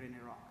behavior in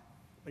Iraq.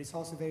 But it's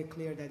also very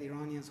clear that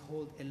Iranians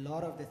hold a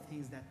lot of the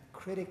things that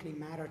critically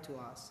matter to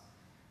us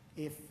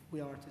if we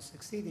are to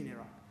succeed in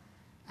Iraq.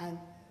 And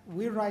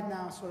we right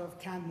now sort of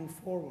can't move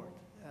forward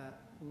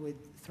with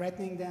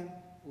threatening them,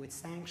 with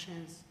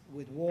sanctions,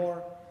 with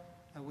war,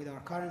 with our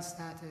current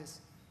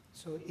status.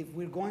 So if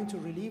we're going to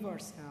relieve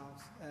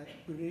ourselves,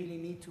 we really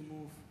need to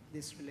move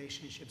this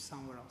relationship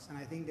somewhere else. And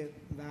I think the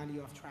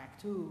value of track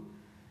 2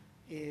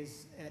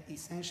 is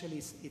essentially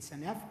it's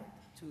an effort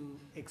to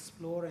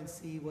explore and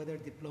see whether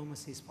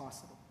diplomacy is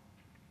possible,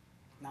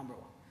 number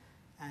one.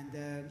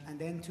 And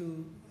then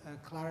to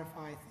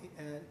clarify,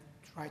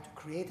 try to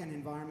create an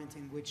environment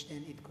in which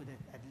then it could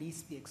at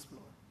least be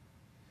explored.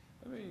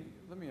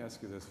 Let me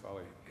ask you this,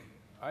 Vali.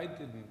 I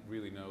didn't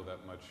really know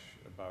that much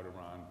about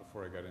Iran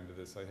before I got into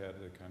this. I had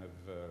a kind of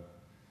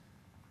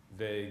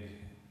vague,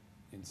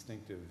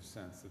 instinctive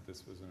sense that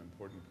this was an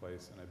important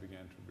place, and I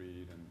began to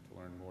read and to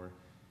learn more.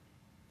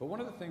 But one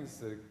of the things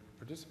that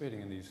participating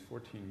in these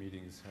 14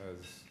 meetings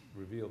has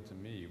revealed to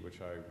me,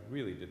 which I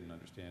really didn't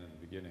understand in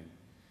the beginning,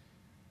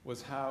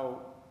 was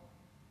how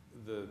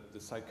the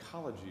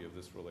psychology of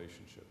this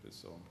relationship is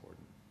so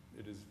important.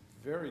 It is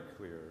very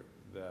clear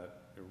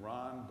that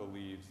Iran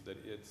believes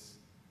that its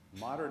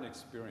modern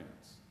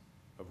experience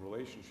of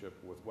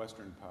relationship with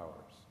Western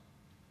powers,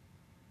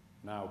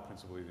 now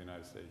principally the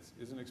United States,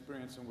 is an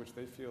experience in which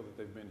they feel that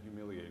they've been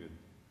humiliated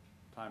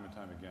time and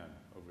time again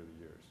over the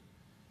years.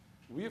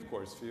 We, of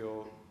course,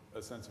 feel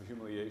a sense of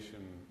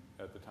humiliation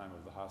at the time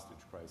of the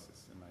hostage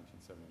crisis in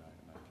 1979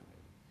 and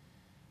 1980.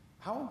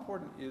 How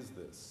important is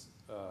this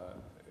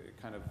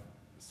kind of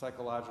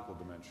psychological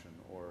dimension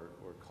or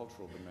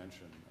cultural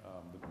dimension,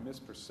 the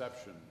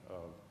misperception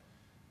of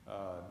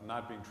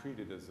not being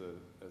treated as a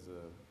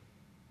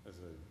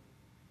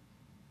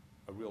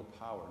real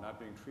power, not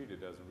being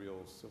treated as a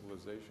real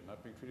civilization,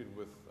 not being treated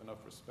with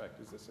enough respect?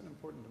 Is this an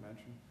important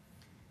dimension?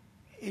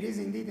 It is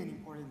indeed an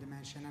important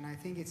dimension, and I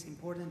think it's an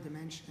important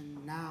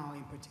dimension now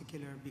in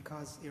particular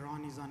because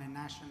Iran is on a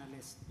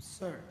nationalist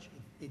surge.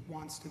 It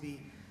wants to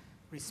be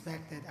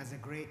respected as a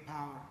great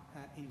power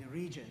in the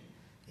region.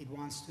 It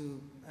wants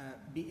to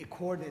be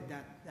accorded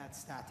that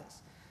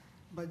status.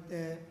 But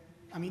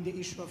I mean, the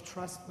issue of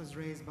trust was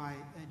raised by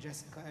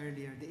Jessica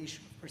earlier. The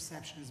issue of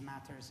perceptions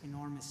matters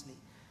enormously.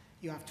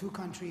 You have two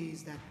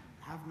countries that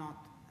have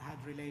not had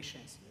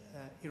relations.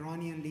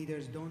 Iranian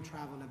leaders don't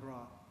travel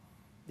abroad.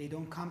 They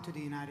don't come to the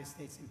United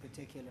States in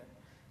particular.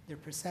 Their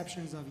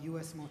perceptions of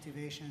US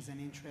motivations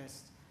and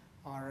interests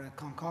are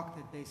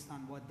concocted based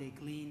on what they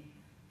glean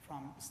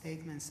from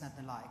statements and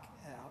the like.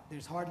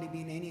 There's hardly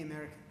been any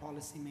American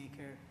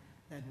policymaker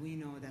that we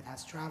know that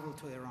has traveled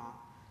to Iran.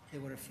 There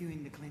were a few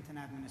in the Clinton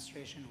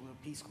administration who were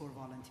Peace Corps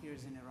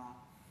volunteers in Iran.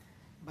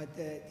 But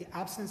the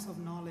absence of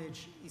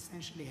knowledge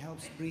essentially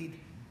helps breed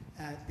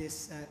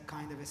this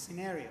kind of a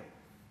scenario.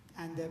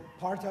 And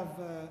part of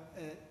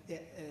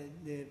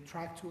the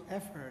Track 2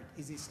 effort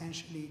is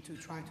essentially to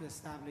try to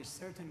establish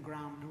certain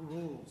ground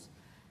rules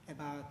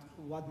about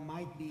what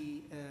might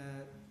be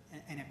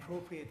an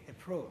appropriate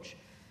approach.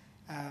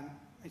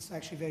 It's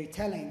actually very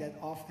telling that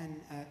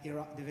often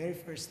the very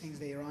first things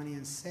the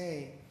Iranians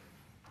say,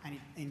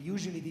 and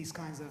usually these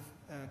kinds of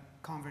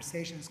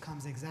conversations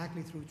comes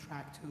exactly through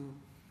Track 2,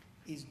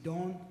 is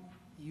don't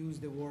use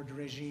the word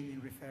regime in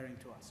referring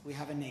to us. We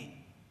have a name.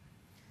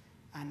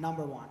 And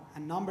number one.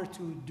 And number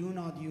two, do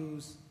not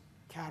use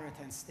carrot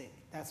and stick.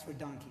 That's for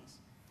donkeys.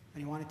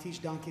 When you want to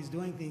teach donkeys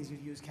doing things, you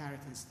use carrot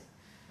and stick.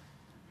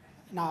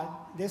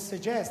 Now, this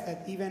suggests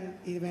that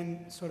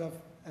even sort of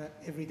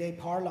everyday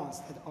parlance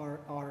that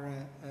our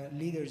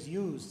leaders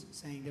use,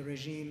 saying the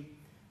regime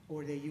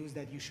or they use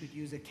that you should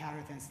use a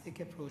carrot and stick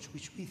approach,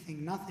 which we think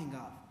nothing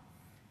of,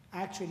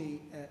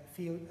 actually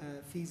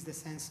feels the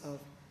sense of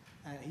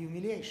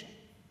humiliation.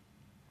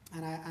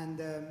 And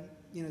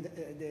you know,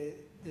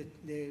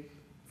 the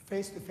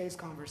face-to-face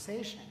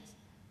conversations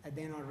that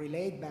then are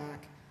relayed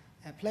back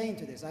play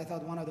into this. I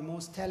thought one of the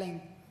most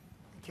telling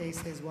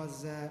cases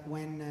was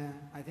when,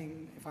 I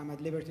think, if I'm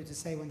at liberty to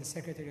say, when the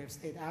Secretary of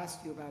State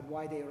asked you about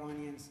why the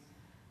Iranians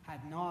had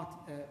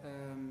not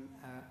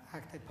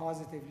acted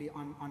positively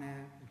on a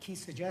key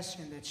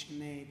suggestion that she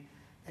made,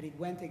 that it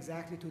went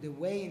exactly to the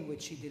way in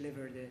which she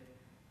delivered it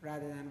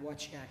rather than what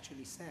she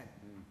actually said.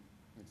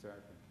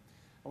 Exactly.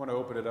 I want to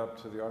open it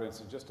up to the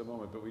audience in just a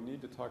moment, but we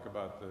need to talk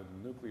about the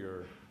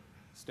nuclear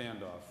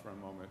standoff for a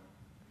moment.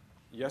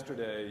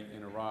 Yesterday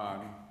in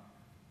Iran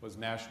was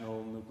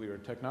National Nuclear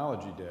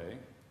Technology Day,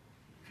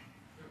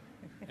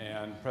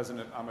 and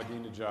President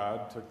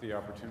Ahmadinejad took the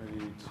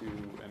opportunity to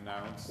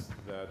announce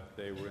that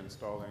they were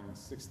installing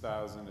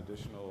 6,000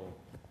 additional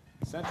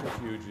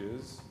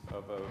centrifuges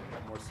of a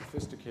more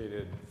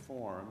sophisticated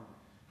form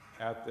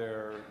at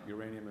their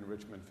uranium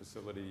enrichment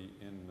facility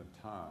in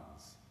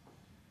Natanz.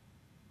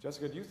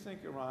 Jessica, do you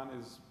think Iran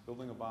is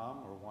building a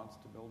bomb or wants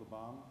to build a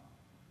bomb?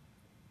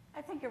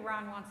 I think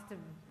Iran wants to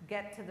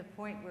get to the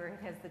point where it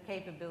has the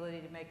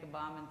capability to make a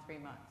bomb in 3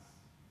 months.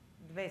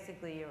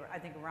 Basically, I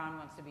think Iran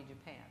wants to be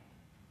Japan.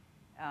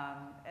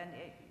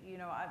 You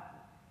know,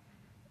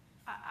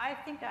 I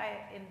think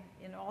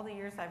in all the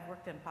years I've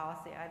worked in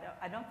policy,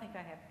 I don't think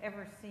I have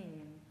ever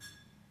seen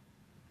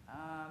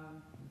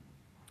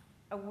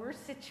a worse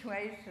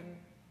situation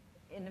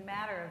in the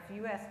matter of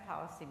U.S.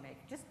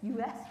 policymaking, just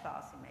U.S.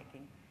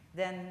 policymaking,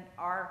 than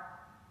our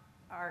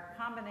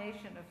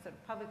combination of sort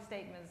of public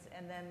statements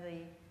and then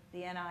the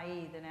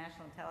NIE, the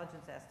National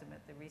Intelligence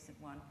Estimate, the recent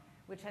one,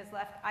 which has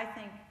left, I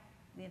think,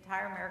 the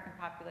entire American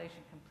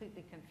population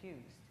completely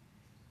confused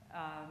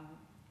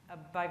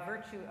by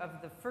virtue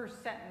of the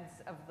first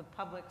sentence of the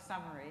public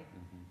summary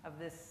of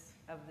this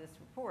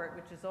report,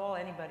 which is all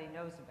anybody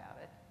knows about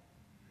it,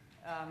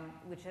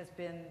 which has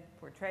been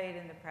portrayed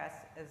in the press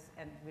as,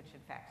 and which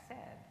in fact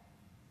said,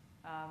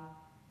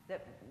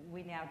 that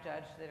we now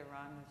judge that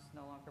Iran is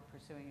no longer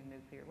pursuing a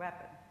nuclear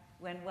weapon.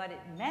 When what it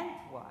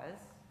meant was,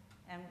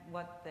 and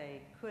what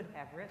they could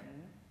have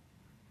written,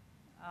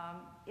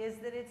 is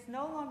that it's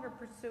no longer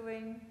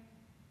pursuing,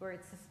 or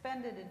it's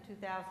suspended in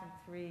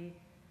 2003,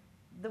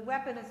 the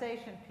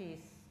weaponization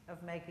piece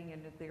of making a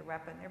nuclear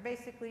weapon. There are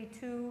basically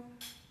 2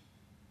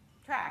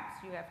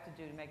 tracks you have to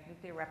do to make a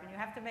nuclear weapon. You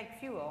have to make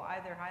fuel,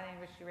 either highly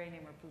enriched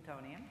uranium or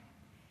plutonium,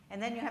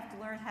 and then you have to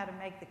learn how to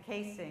make the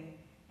casing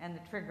and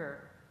the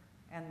trigger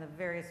and the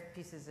various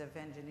pieces of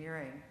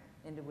engineering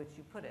into which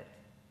you put it.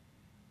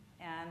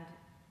 And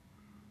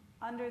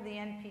under the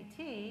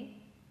NPT,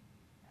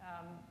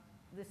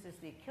 this is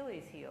the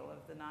Achilles heel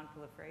of the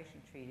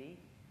Non-Proliferation Treaty,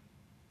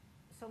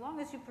 so long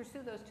as you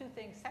pursue those 2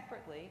 things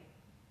separately,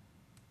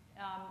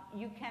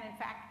 you can in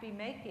fact be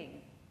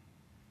making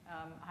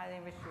highly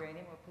enriched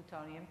uranium or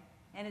plutonium,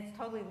 and it's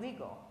totally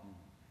legal.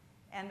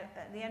 And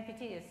the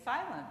NPT is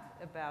silent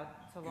about,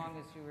 so long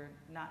as you were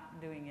not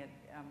doing it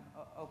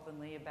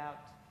openly, about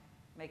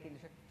making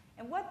sure.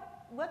 And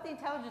what the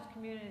intelligence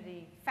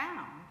community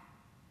found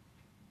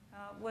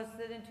was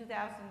that in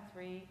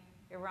 2003,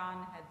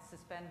 Iran had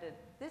suspended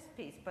this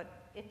piece,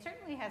 but it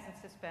certainly hasn't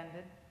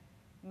suspended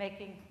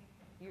making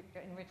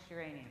enriched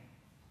uranium.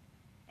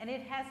 And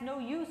it has no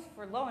use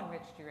for low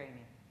enriched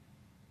uranium,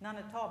 none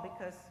at all,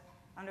 because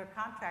under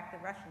contract, the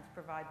Russians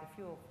provide the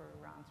fuel for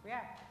Iran's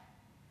reactor.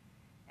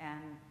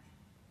 And,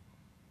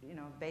 you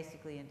know,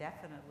 basically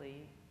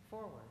indefinitely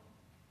forward.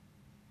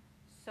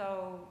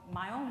 So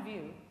my own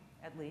view,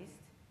 at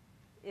least,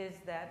 is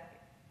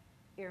that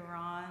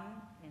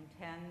Iran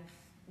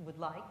would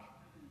like,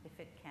 if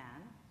it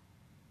can,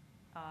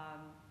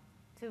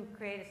 to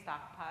create a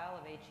stockpile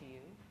of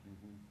HEU.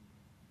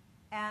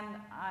 And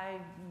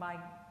my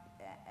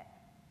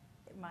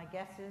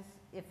guess is,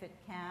 if it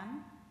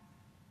can,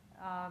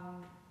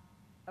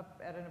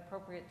 at an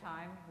appropriate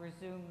time,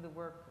 resume the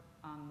work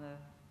on the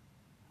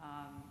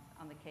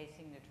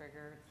casing, the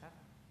trigger, and stuff,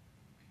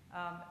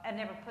 and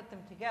never put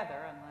them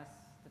together unless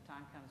the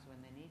time comes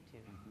when they need to,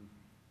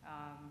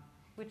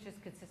 which is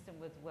consistent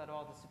with what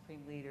all the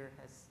Supreme Leader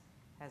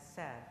has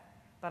said.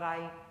 But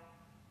I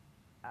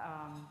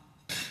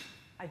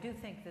do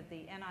think that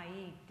the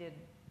NIE did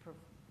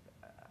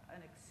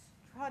an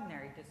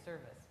extraordinary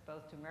disservice,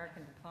 both to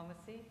American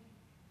diplomacy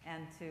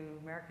and to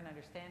American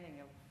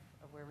understanding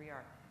of where we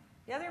are.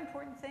 The other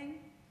important thing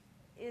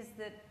is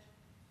that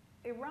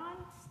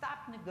Iran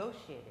stopped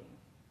negotiating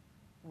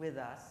with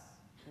us,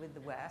 with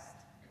the West,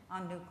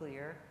 on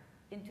nuclear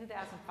in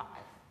 2005.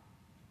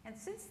 And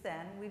since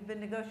then, we've been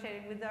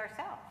negotiating with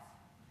ourselves.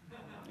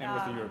 And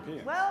with the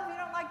Europeans. Well, if you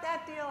don't like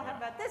that deal, how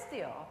about this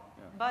deal?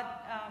 Yeah.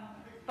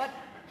 But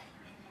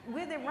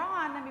with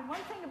Iran, I mean,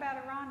 one thing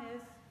about Iran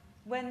is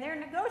when they're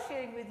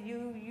negotiating with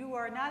you, you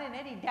are not in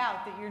any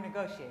doubt that you're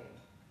negotiating.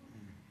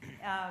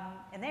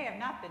 And they have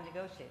not been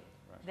negotiating.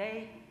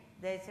 Right.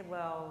 They said,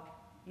 well,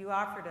 you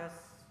offered us,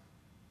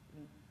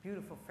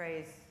 beautiful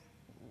phrase,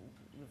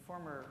 the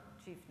former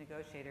chief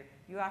negotiator,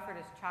 you offered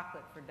us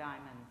chocolate for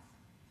diamonds.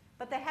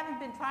 But they haven't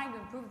been trying to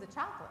improve the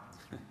chocolate.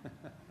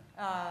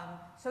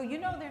 So you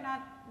know they're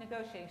not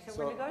negotiating.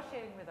 So we're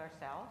negotiating with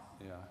ourselves.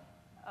 Yeah.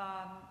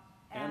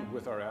 And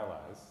with our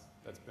allies.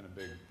 That's been a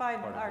big by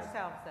part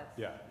ourselves. of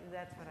it.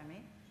 That's what I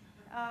mean.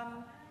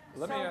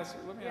 Let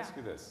me ask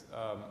you this.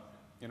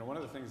 You know, one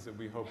of the things that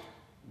we hope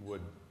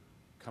would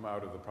come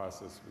out of the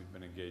process we've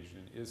been engaged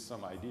in is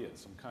some ideas,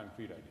 some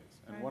concrete ideas.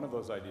 And one of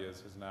those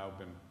ideas has now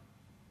been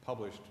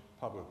published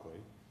publicly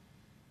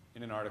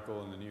in an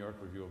article in the New York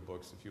Review of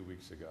Books a few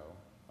weeks ago,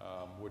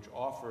 which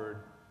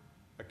offered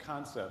a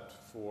concept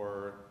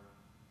for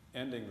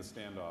ending the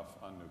standoff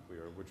on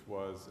nuclear, which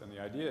was, and the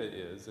idea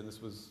is, and this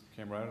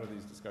came right out of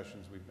these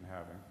discussions we've been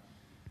having,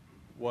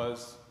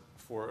 was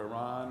for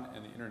Iran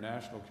and the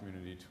international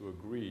community to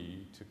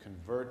agree to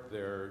convert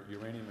their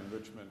uranium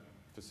enrichment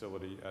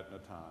facility at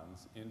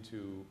Natanz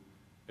into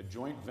a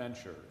joint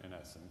venture, in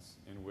essence,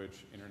 in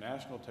which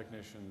international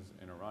technicians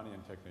and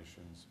Iranian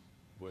technicians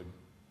would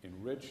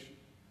enrich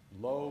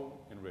low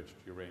enriched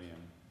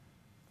uranium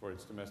for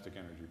its domestic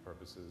energy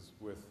purposes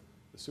with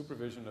the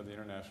supervision of the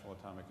International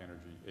Atomic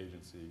Energy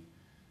Agency,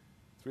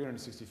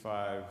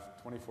 365,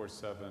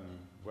 24/7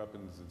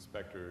 weapons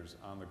inspectors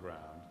on the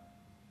ground,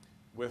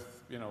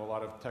 with a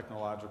lot of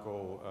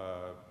technological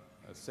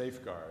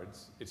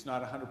safeguards. It's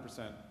not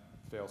 100%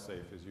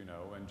 fail-safe, as you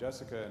know, and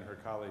Jessica and her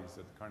colleagues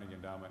at the Carnegie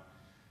Endowment,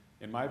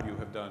 in my view,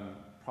 have done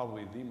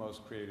probably the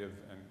most creative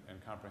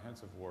and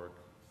comprehensive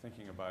work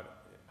thinking about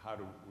how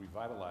to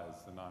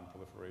revitalize the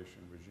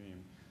non-proliferation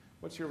regime.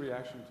 What's your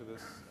reaction to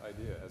this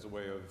idea as a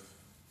way of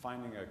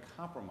finding a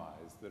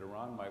compromise that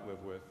Iran might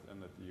live with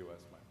and that the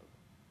U.S. might live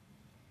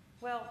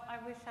with? Well, I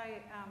wish I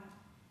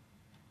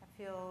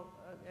feel,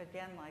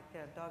 again, like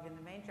a dog in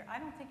the manger. I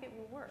don't think it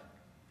will work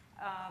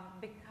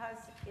because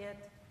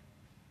it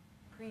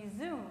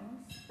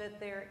presumes that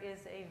there is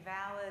a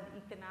valid,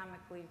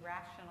 economically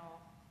rational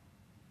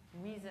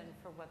reason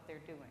for what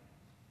they're doing.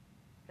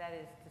 That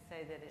is to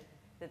say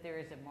that there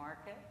is a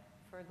market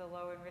for the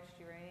low enriched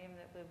uranium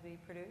that will be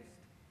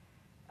produced.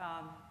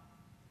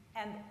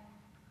 And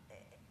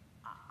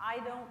I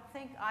don't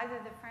think either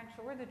the French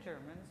or the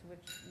Germans,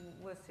 which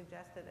was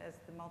suggested as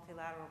the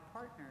multilateral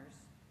partners,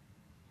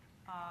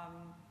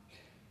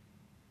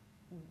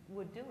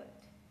 would do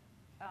it.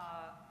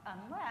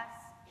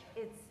 Unless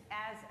it's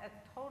as a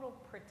total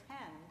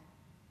pretend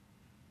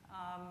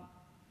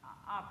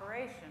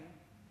operation,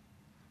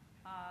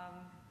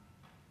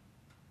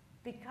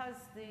 because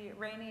the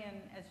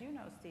Iranian, as you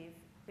know, Steve,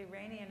 the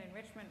Iranian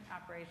enrichment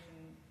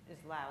operation is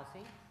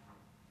lousy,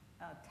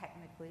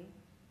 technically.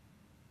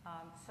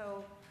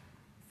 So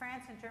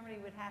France and Germany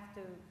would have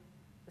to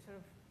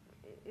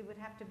it would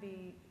have to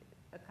be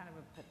a kind of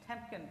a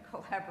Potemkin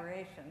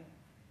collaboration.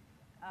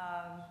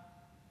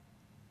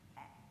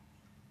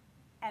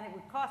 And it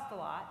would cost a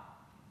lot.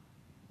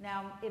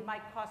 Now, it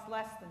might cost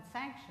less than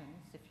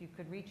sanctions if you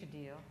could reach a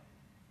deal.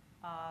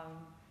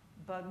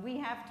 But we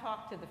have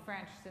talked to the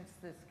French since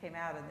this came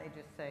out, and they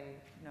just say,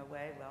 no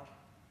way. Well,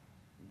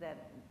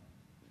 that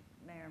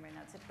may or may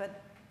not sit.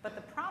 But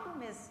the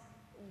problem is,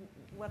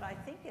 what I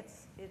think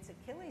its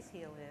Achilles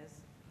heel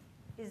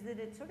is that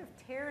it sort of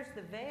tears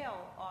the veil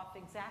off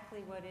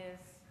exactly what is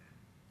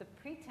the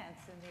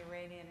pretense in the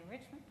Iranian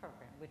enrichment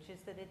program, which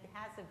is that it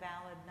has a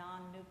valid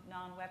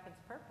non-weapons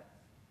purpose.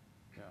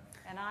 Yeah.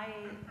 And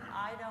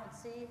I don't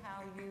see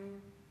how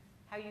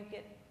you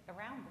get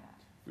around that.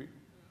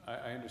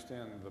 I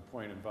understand the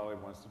point, and Vali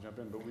wants to jump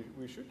in, but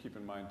we should keep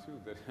in mind, too,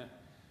 that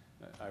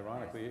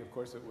ironically, of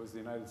course, it was the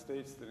United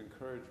States that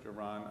encouraged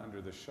Iran under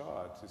the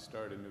Shah to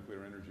start a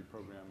nuclear energy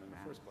program in the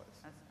first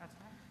place. That's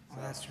right. Oh,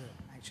 that's true.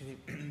 Actually,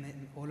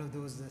 all of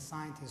those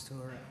scientists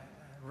who are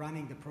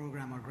running the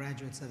program are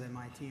graduates of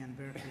MIT and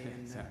Berkeley,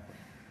 and Exactly.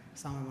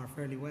 some of them are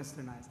fairly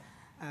westernized.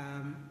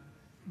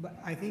 But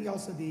I think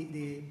also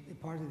the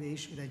part of the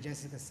issue that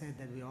Jessica said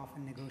that we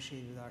often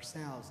negotiate with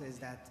ourselves is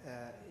that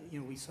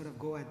we sort of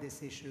go at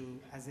this issue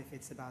as if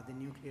it's about the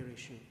nuclear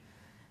issue.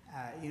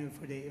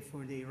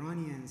 For the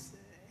Iranians,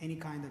 any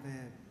kind of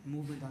a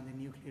movement on the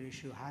nuclear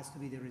issue has to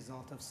be the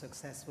result of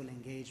successful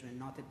engagement,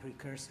 not a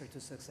precursor to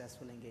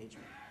successful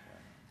engagement.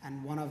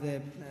 And one of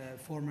the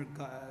former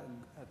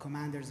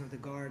commanders of the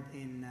Guard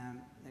in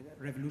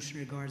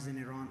Revolutionary Guards in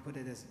Iran put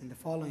it in the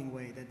following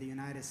way, that the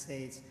United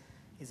States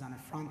is on a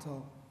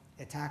frontal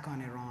attack on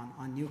Iran,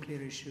 on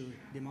nuclear issue,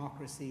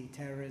 democracy,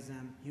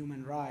 terrorism,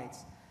 human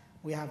rights.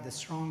 We have the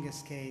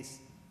strongest case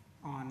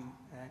on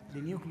the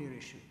nuclear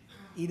issue.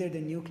 Either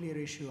the nuclear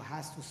issue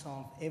has to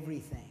solve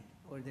everything,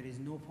 or there is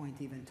no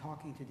point even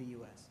talking to the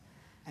US.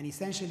 And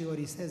essentially what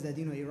he says that,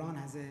 Iran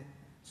has a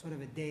sort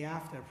of a day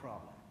after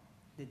problem.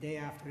 The day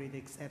after it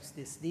accepts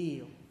this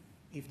deal,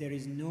 if there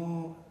is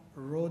no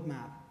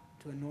roadmap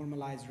to a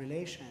normalized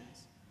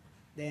relations,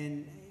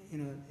 then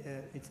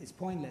it's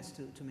pointless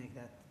to make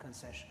that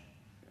concession.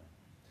 Yeah.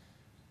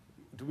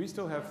 Do we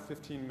still have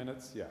 15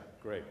 minutes? Yeah,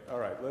 great. All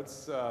right,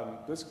 let's.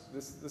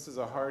 This is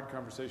a hard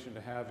conversation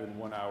to have in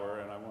 1 hour,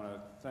 and I want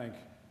to thank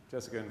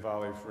Jessica and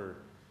Vali for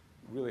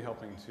really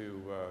helping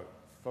to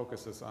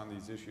focus us on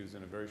these issues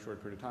in a very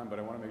short period of time, but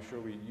I want to make sure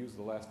we use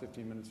the last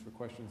 15 minutes for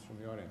questions from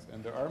the audience.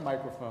 And there are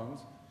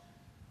microphones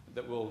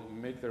that will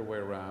make their way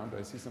around.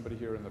 I see somebody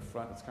here in the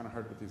front. It's kind of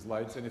hard with these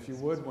lights. And if you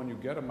would, when you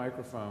get a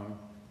microphone,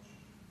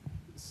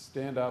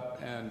 stand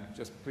up and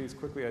just please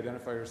quickly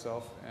identify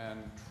yourself and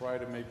try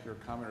to make your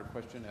comment or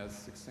question as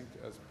succinct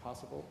as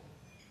possible.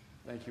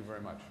 Thank you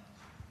very much.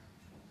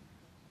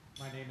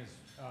 My name is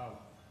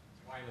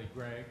Wiley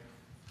Gregg,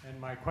 and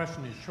my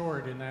question is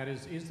short, and that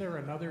is there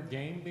another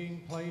game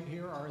being played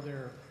here?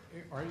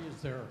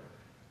 Is there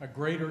a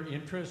greater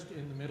interest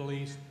in the Middle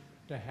East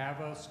to have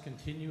us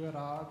continue at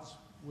odds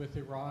with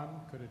Iran?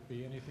 Could it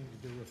be anything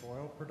to do with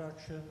oil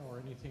production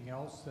or anything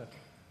else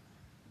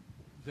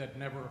that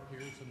never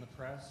appears in the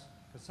press?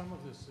 Because some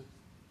of this,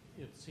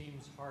 it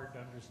seems hard to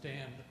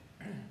understand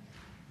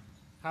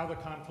how the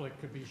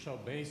conflict could be so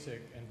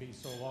basic and be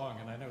so long.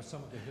 And I know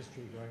some of the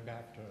history going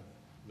back to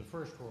the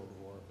First World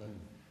War, but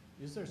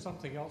is there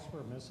something else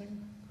we're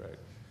missing? Great.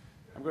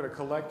 I'm going to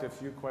collect a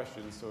few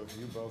questions, so if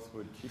you both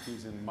would keep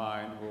these in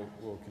mind,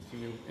 we'll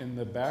continue. In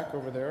the back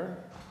over there.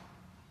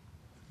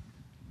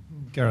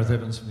 Gareth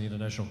Evans from the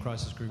International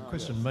Crisis Group.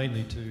 Question yes.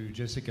 mainly to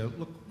Jessica.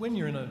 Look, when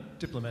you're in a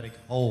diplomatic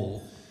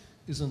hole,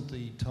 isn't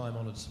the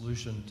time-honoured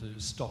solution to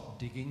stop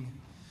digging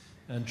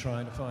and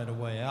trying to find a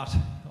way out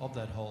of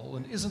that hole?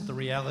 And isn't the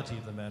reality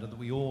of the matter that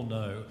we all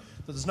know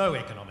that there's no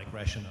economic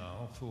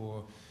rationale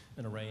for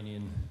an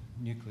Iranian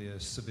nuclear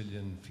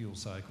civilian fuel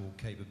cycle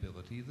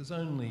capability? There's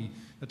only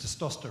a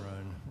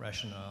testosterone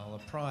rationale,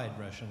 a pride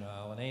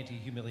rationale, an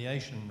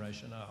anti-humiliation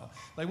rationale.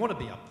 They want to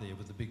be up there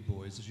with the big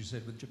boys, as you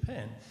said, with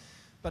Japan.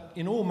 But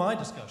in all my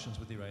discussions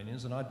with the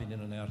Iranians, and I've been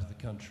in and out of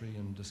the country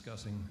and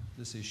discussing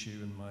this issue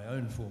in my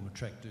own form of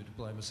track 2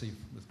 diplomacy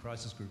with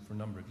Crisis Group for a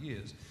number of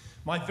years,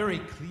 my very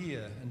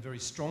clear and very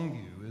strong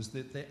view is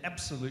that they're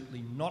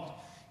absolutely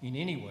not in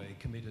any way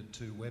committed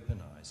to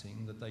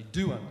weaponizing, that they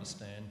do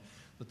understand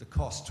that the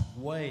costs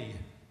way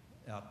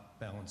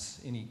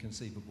outbalance any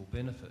conceivable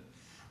benefit,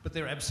 but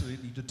they're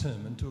absolutely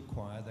determined to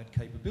acquire that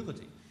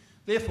capability.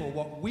 Therefore,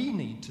 what we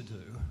need to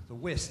do, the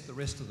West, the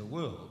rest of the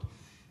world,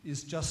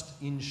 is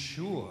just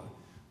ensure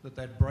that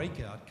that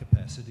breakout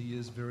capacity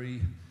is very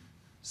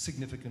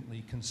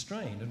significantly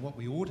constrained. And what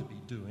we ought to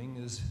be doing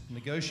is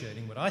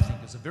negotiating what I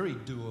think is a very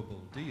doable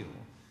deal,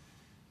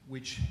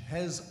 which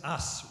has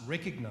us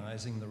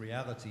recognising the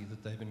reality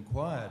that they've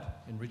acquired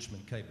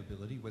enrichment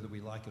capability, whether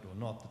we like it or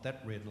not,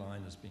 that red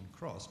line has been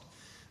crossed,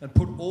 and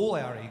put all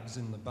our eggs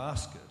in the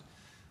basket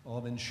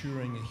of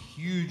ensuring a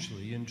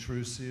hugely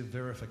intrusive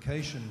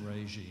verification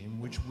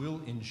regime which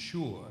will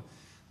ensure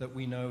that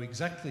we know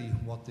exactly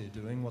what they're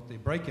doing, what their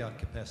breakout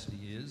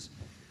capacity is,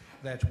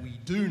 that we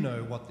do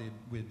know what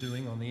we're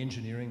doing on the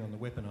engineering, on the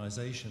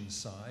weaponization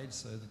side,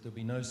 so that there'll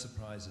be no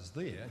surprises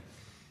there.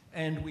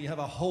 And we have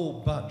a whole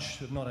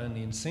bunch of not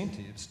only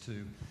incentives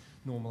to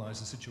normalise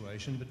the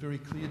situation, but very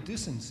clear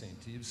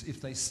disincentives if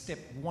they step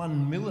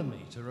 1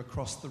 millimetre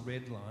across the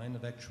red line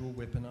of actual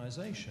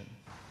weaponization.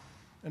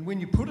 And when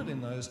you put it in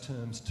those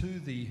terms to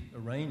the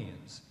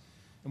Iranians,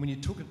 and when you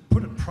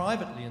put it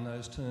privately in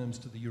those terms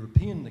to the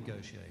European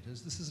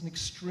negotiators, this is an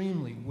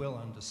extremely well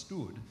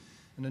understood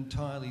and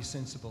entirely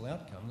sensible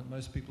outcome that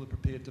most people are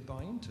prepared to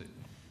buy into.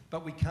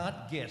 But we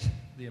can't get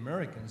the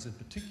Americans in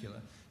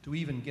particular to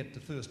even get to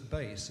first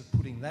base of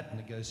putting that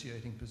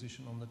negotiating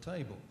position on the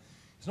table.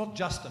 It's not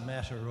just a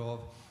matter of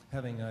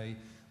having a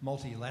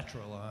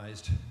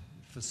multilateralised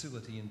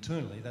facility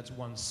internally. That's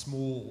one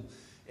small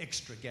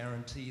extra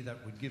guarantee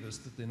that would give us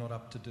that they're not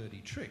up to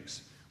dirty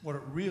tricks. What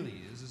it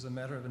really is a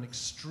matter of an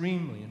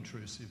extremely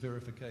intrusive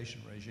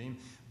verification regime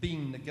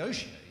being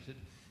negotiated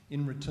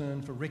in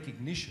return for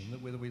recognition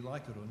that whether we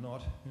like it or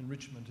not,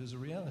 enrichment is a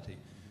reality.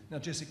 Now,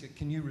 Jessica,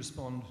 can you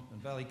respond, and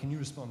Vali, can you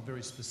respond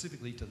very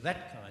specifically to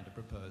that kind of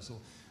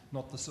proposal,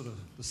 not the sort of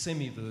the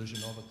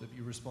semi-version of it that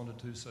you responded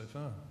to so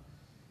far?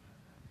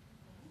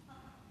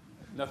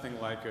 Nothing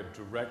like a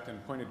direct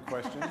and pointed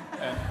question.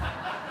 And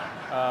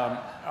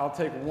I'll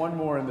take one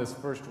more in this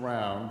first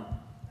round,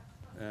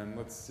 and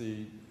let's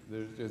see.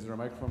 Is there a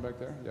microphone back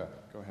there? Yeah,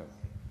 go ahead.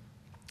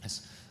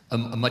 Yes. A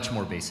much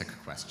more basic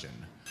question.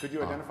 Could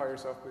you identify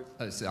yourself,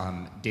 please?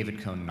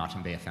 David Cohn,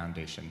 Natambeya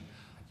Foundation.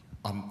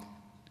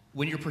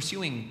 When you're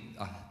pursuing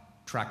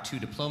track 2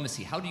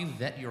 diplomacy, how do you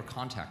vet your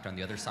contact on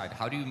the other side?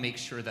 How do you make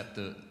sure that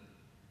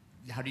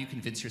how do you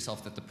convince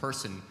yourself that the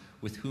person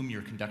with whom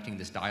you're conducting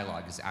this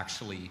dialogue is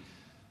actually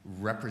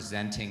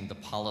representing the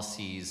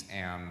policies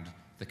and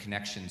the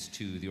connections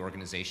to the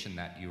organization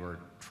that you are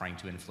trying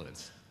to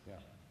influence? Yeah,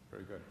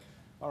 very good.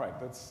 All right,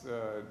 let's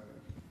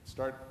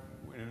start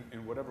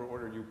in whatever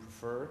order you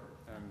prefer.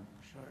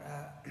 Sure.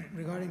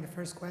 Regarding the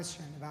first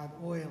question about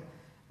oil,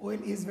 oil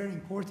is very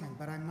important,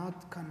 but I'm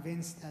not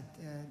convinced that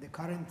the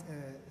current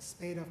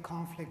state of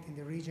conflict in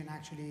the region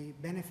actually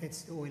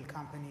benefits the oil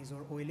companies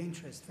or oil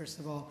interests. First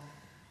of all,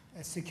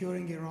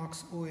 securing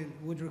Iraq's oil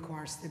would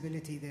require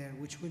stability there,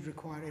 which would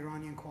require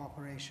Iranian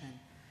cooperation.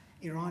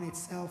 Iran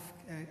itself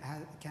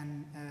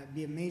can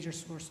be a major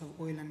source of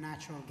oil and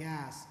natural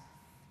gas,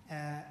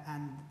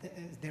 and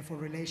therefore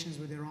relations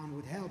with Iran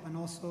would help. And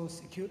also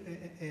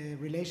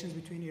relations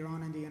between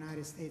Iran and the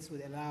United States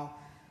would allow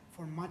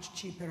for much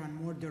cheaper and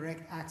more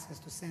direct access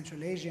to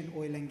Central Asian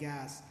oil and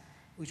gas,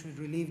 which would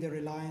relieve the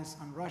reliance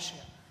on Russia.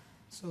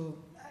 So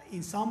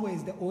in some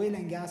ways, the oil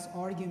and gas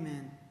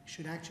argument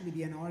should actually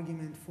be an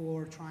argument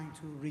for trying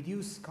to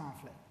reduce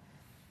conflict.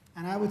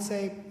 And I would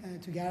say,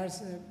 to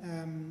Gareth's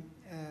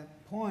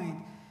point,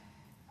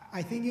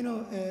 I think,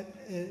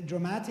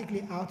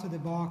 dramatically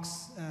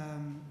out-of-the-box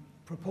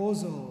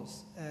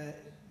proposals,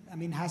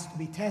 has to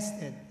be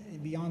tested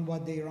beyond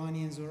what the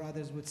Iranians or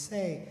others would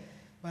say.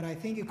 But I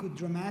think it could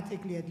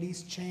dramatically at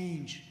least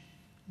change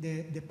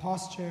the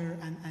posture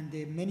and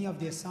many of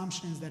the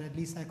assumptions that at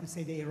least I could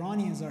say the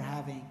Iranians are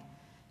having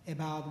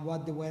about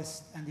what the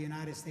West and the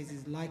United States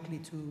is likely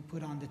to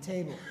put on the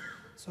table.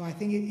 So I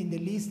think in the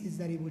least is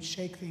that it would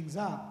shake things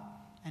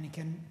up and it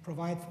can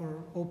provide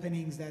for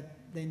openings that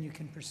then you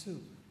can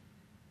pursue.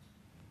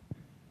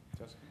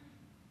 Jessica?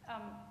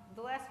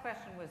 The last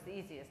question was the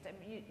easiest. I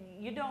mean,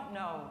 you don't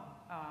know,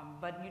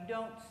 but you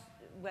don't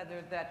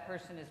whether that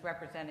person is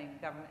representing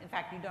government. In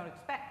fact, you don't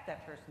expect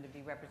that person to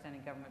be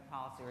representing government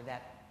policy or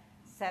that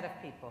set of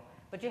people.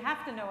 But you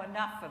have to know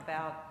enough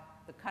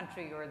about the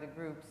country or the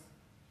groups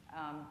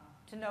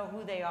to know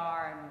who they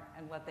are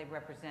and what they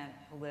represent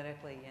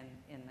politically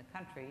in the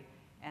country,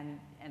 and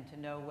to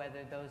know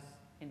whether those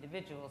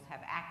individuals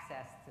have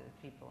access to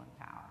people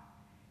in power.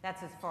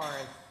 That's as far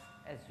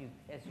as you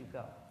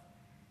go.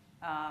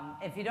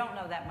 If you don't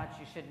know that much,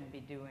 you shouldn't be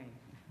doing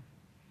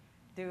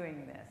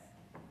this.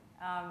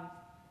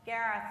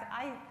 Gareth,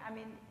 I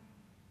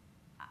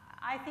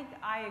think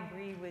I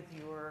agree with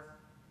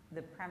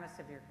the premise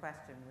of your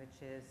question,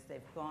 which is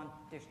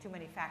there's too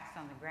many facts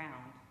on the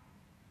ground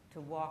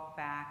to walk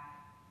back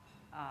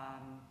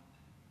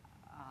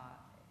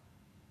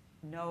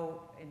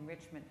no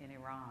enrichment in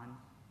Iran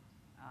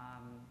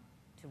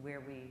to where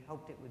we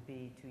hoped it would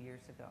be 2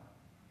 years ago.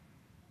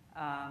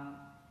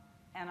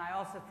 And I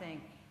also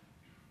think,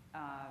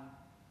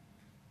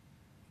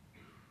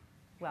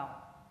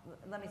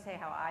 let me say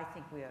how I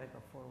think we ought to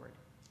go forward.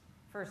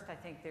 First, I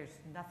think there's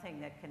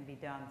nothing that can be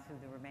done through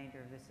the remainder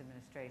of this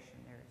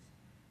administration. There's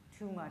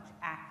too much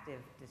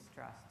active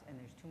distrust, and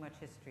there's too much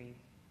history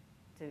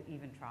to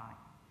even try.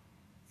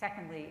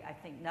 Secondly, I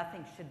think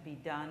nothing should be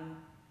done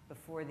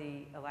before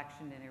the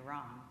election in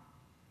Iran,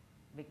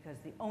 because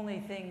the only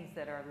things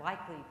that are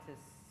likely to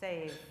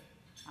save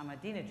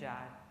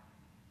Ahmadinejad,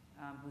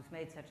 who's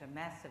made such a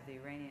mess of the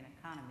Iranian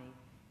economy,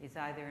 is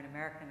either an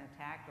American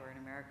attack or an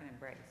American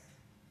embrace.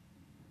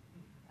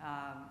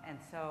 And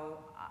so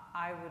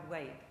I would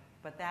wait.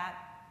 But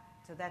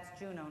that's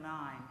June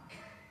 '09.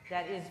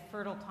 That is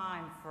fertile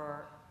time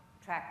for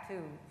track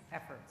 2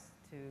 efforts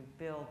to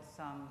build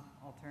some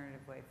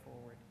alternative way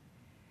forward.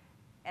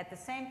 At the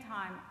same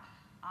time,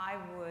 I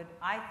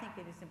think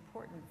it is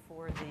important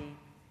for the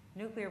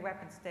nuclear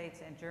weapon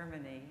states and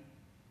Germany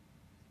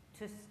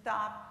to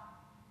stop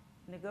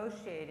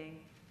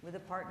negotiating with a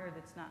partner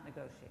that's not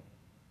negotiating.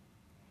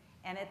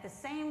 And at the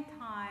same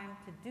time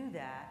to do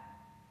that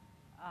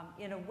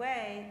in a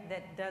way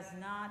that does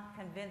not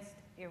convince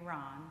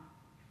Iran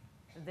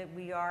that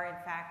we are in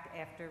fact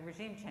after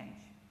regime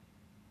change.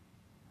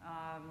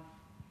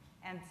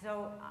 And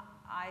so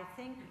I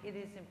think it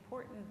is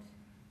important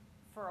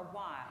for a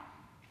while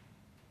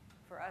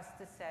for us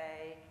to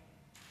say,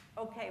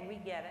 okay, we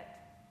get it.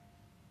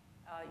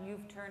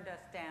 You've turned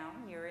us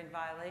down. You're in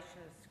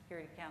violation of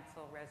Security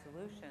Council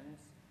resolutions.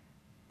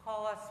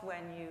 Call us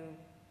when you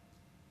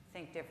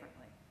think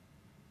differently.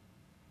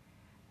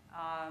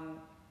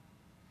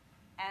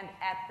 And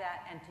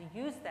to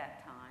use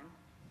that time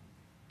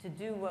to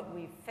do what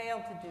we've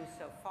failed to do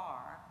so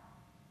far,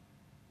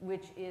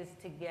 which is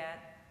to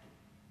get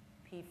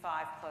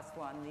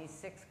P5+1, these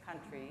 6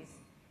 countries,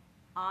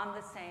 on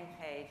the same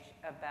page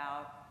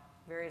about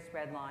various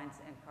red lines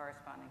and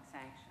corresponding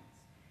sanctions.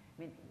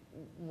 I mean,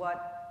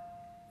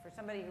 for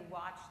somebody who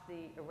watched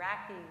the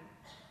Iraqi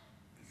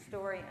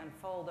story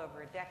unfold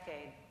over a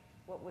decade,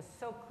 what was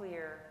so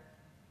clear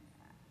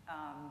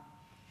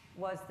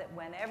was that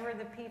whenever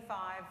the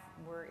P5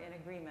 were in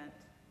agreement,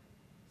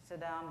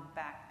 Saddam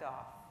backed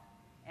off.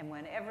 And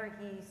whenever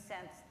he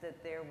sensed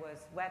that there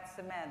was wet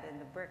cement in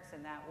the bricks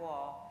in that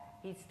wall,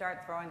 he'd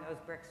start throwing those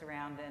bricks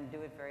around and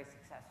do it very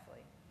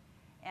successfully.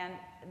 And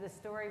the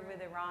story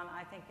with Iran,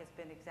 I think, has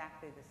been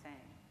exactly the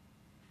same.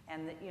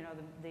 And as you know,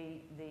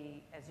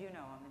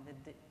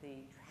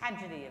 the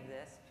tragedy of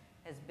this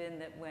has been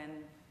that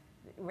when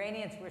the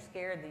Iranians were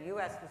scared, the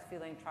U.S. was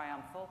feeling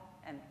triumphal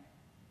and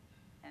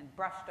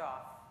brushed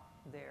off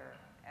their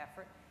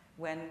effort.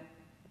 When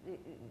the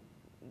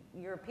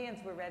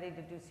Europeans were ready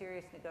to do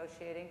serious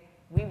negotiating,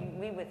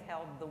 we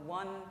withheld the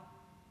one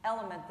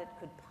element that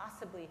could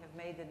possibly have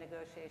made the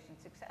negotiation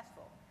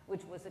successful,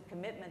 which was a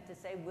commitment to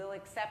say, we'll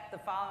accept the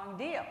following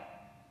deal.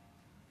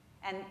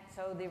 And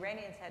so the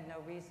Iranians had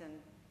no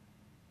reason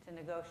to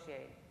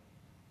negotiate.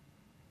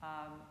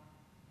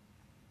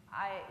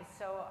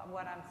 So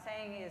what I'm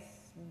saying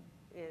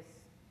is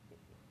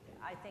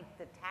I think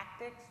the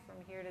tactics from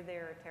here to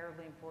there are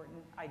terribly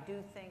important. I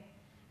do think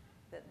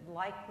that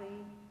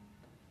likely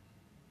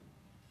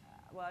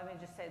well, let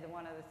me just say the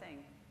one other thing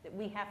that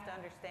we have to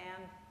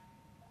understand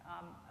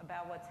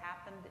about what's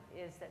happened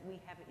is that we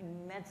have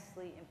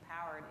immensely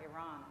empowered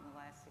Iran in the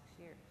last 6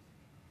 years.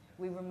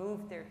 We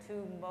removed their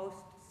two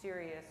most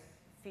serious,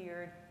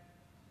 feared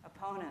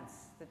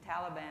opponents, the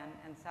Taliban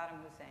and Saddam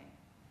Hussein.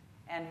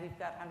 And we've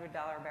got $100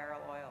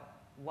 barrel oil.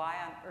 Why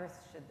on earth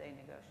should they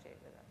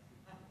negotiate with us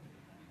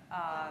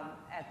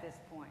at this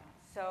point?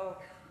 So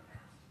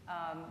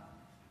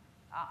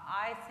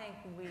I think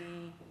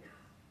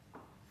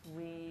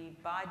we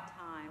bide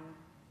time.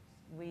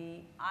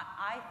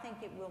 I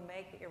think it will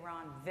make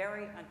Iran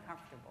very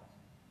uncomfortable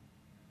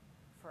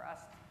for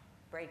us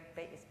to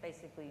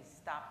basically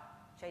stop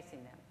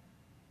chasing them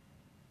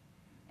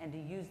and to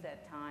use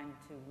that time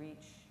to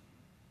reach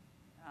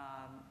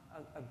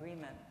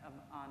agreement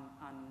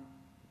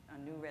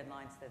on new red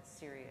lines that's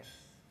serious.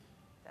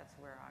 That's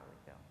where I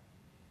would go.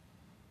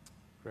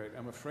 Great.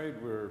 I'm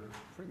afraid we're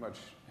pretty much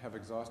have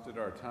exhausted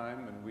our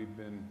time, and we've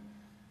been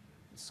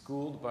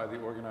schooled by the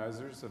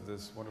organizers of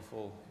this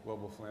wonderful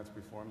Global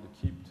Philanthropy Forum to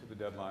keep to the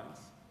deadlines.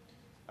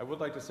 I would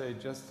like to say,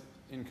 just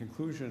in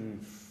conclusion,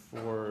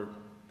 for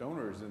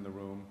donors in the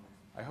room,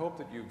 I hope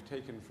that you've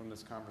taken from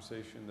this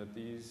conversation that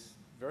these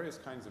various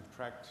kinds of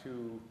Track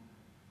 2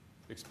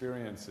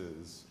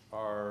 experiences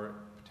are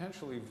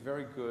potentially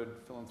very good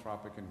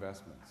philanthropic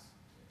investments.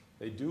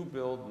 They do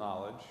build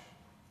knowledge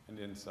and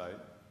insight.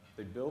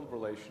 They build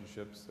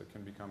relationships that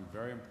can become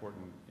very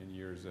important in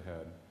years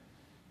ahead.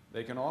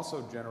 They can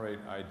also generate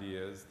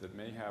ideas that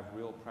may have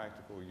real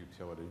practical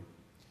utility.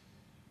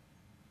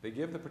 They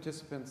give the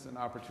participants an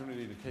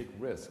opportunity to take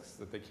risks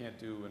that they can't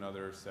do in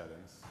other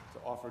settings, to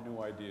offer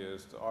new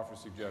ideas, to offer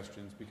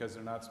suggestions because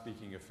they're not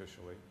speaking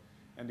officially,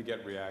 and to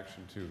get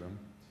reaction to them.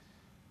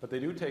 But they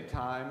do take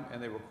time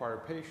and they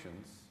require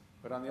patience,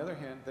 but on the other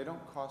hand, they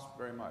don't cost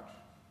very much.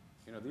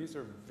 You know, these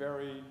are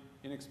very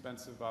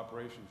inexpensive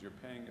operations. You're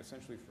paying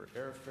essentially for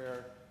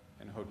airfare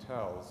and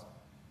hotels,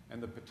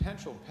 and the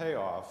potential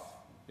payoff,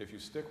 if you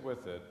stick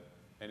with it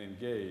and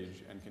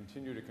engage and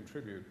continue to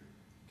contribute,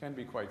 can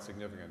be quite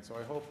significant. So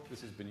I hope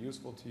this has been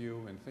useful to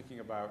you in thinking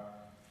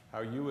about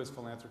how you as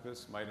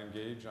philanthropists might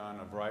engage on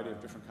a variety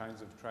of different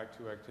kinds of Track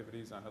 2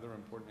 activities on other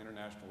important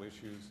international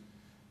issues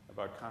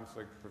about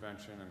conflict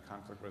prevention and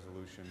conflict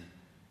resolution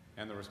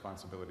and the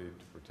responsibility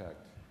to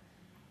protect.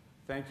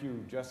 Thank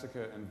you,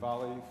 Jessica and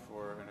Vali,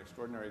 for an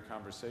extraordinary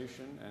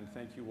conversation, and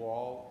thank you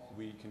all.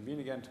 We convene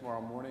again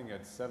tomorrow morning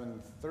at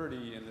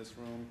 7:30 in this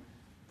room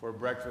for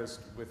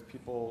breakfast with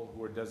people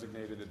who are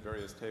designated at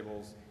various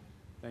tables.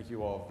 Thank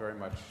you all very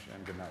much,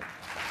 and good night.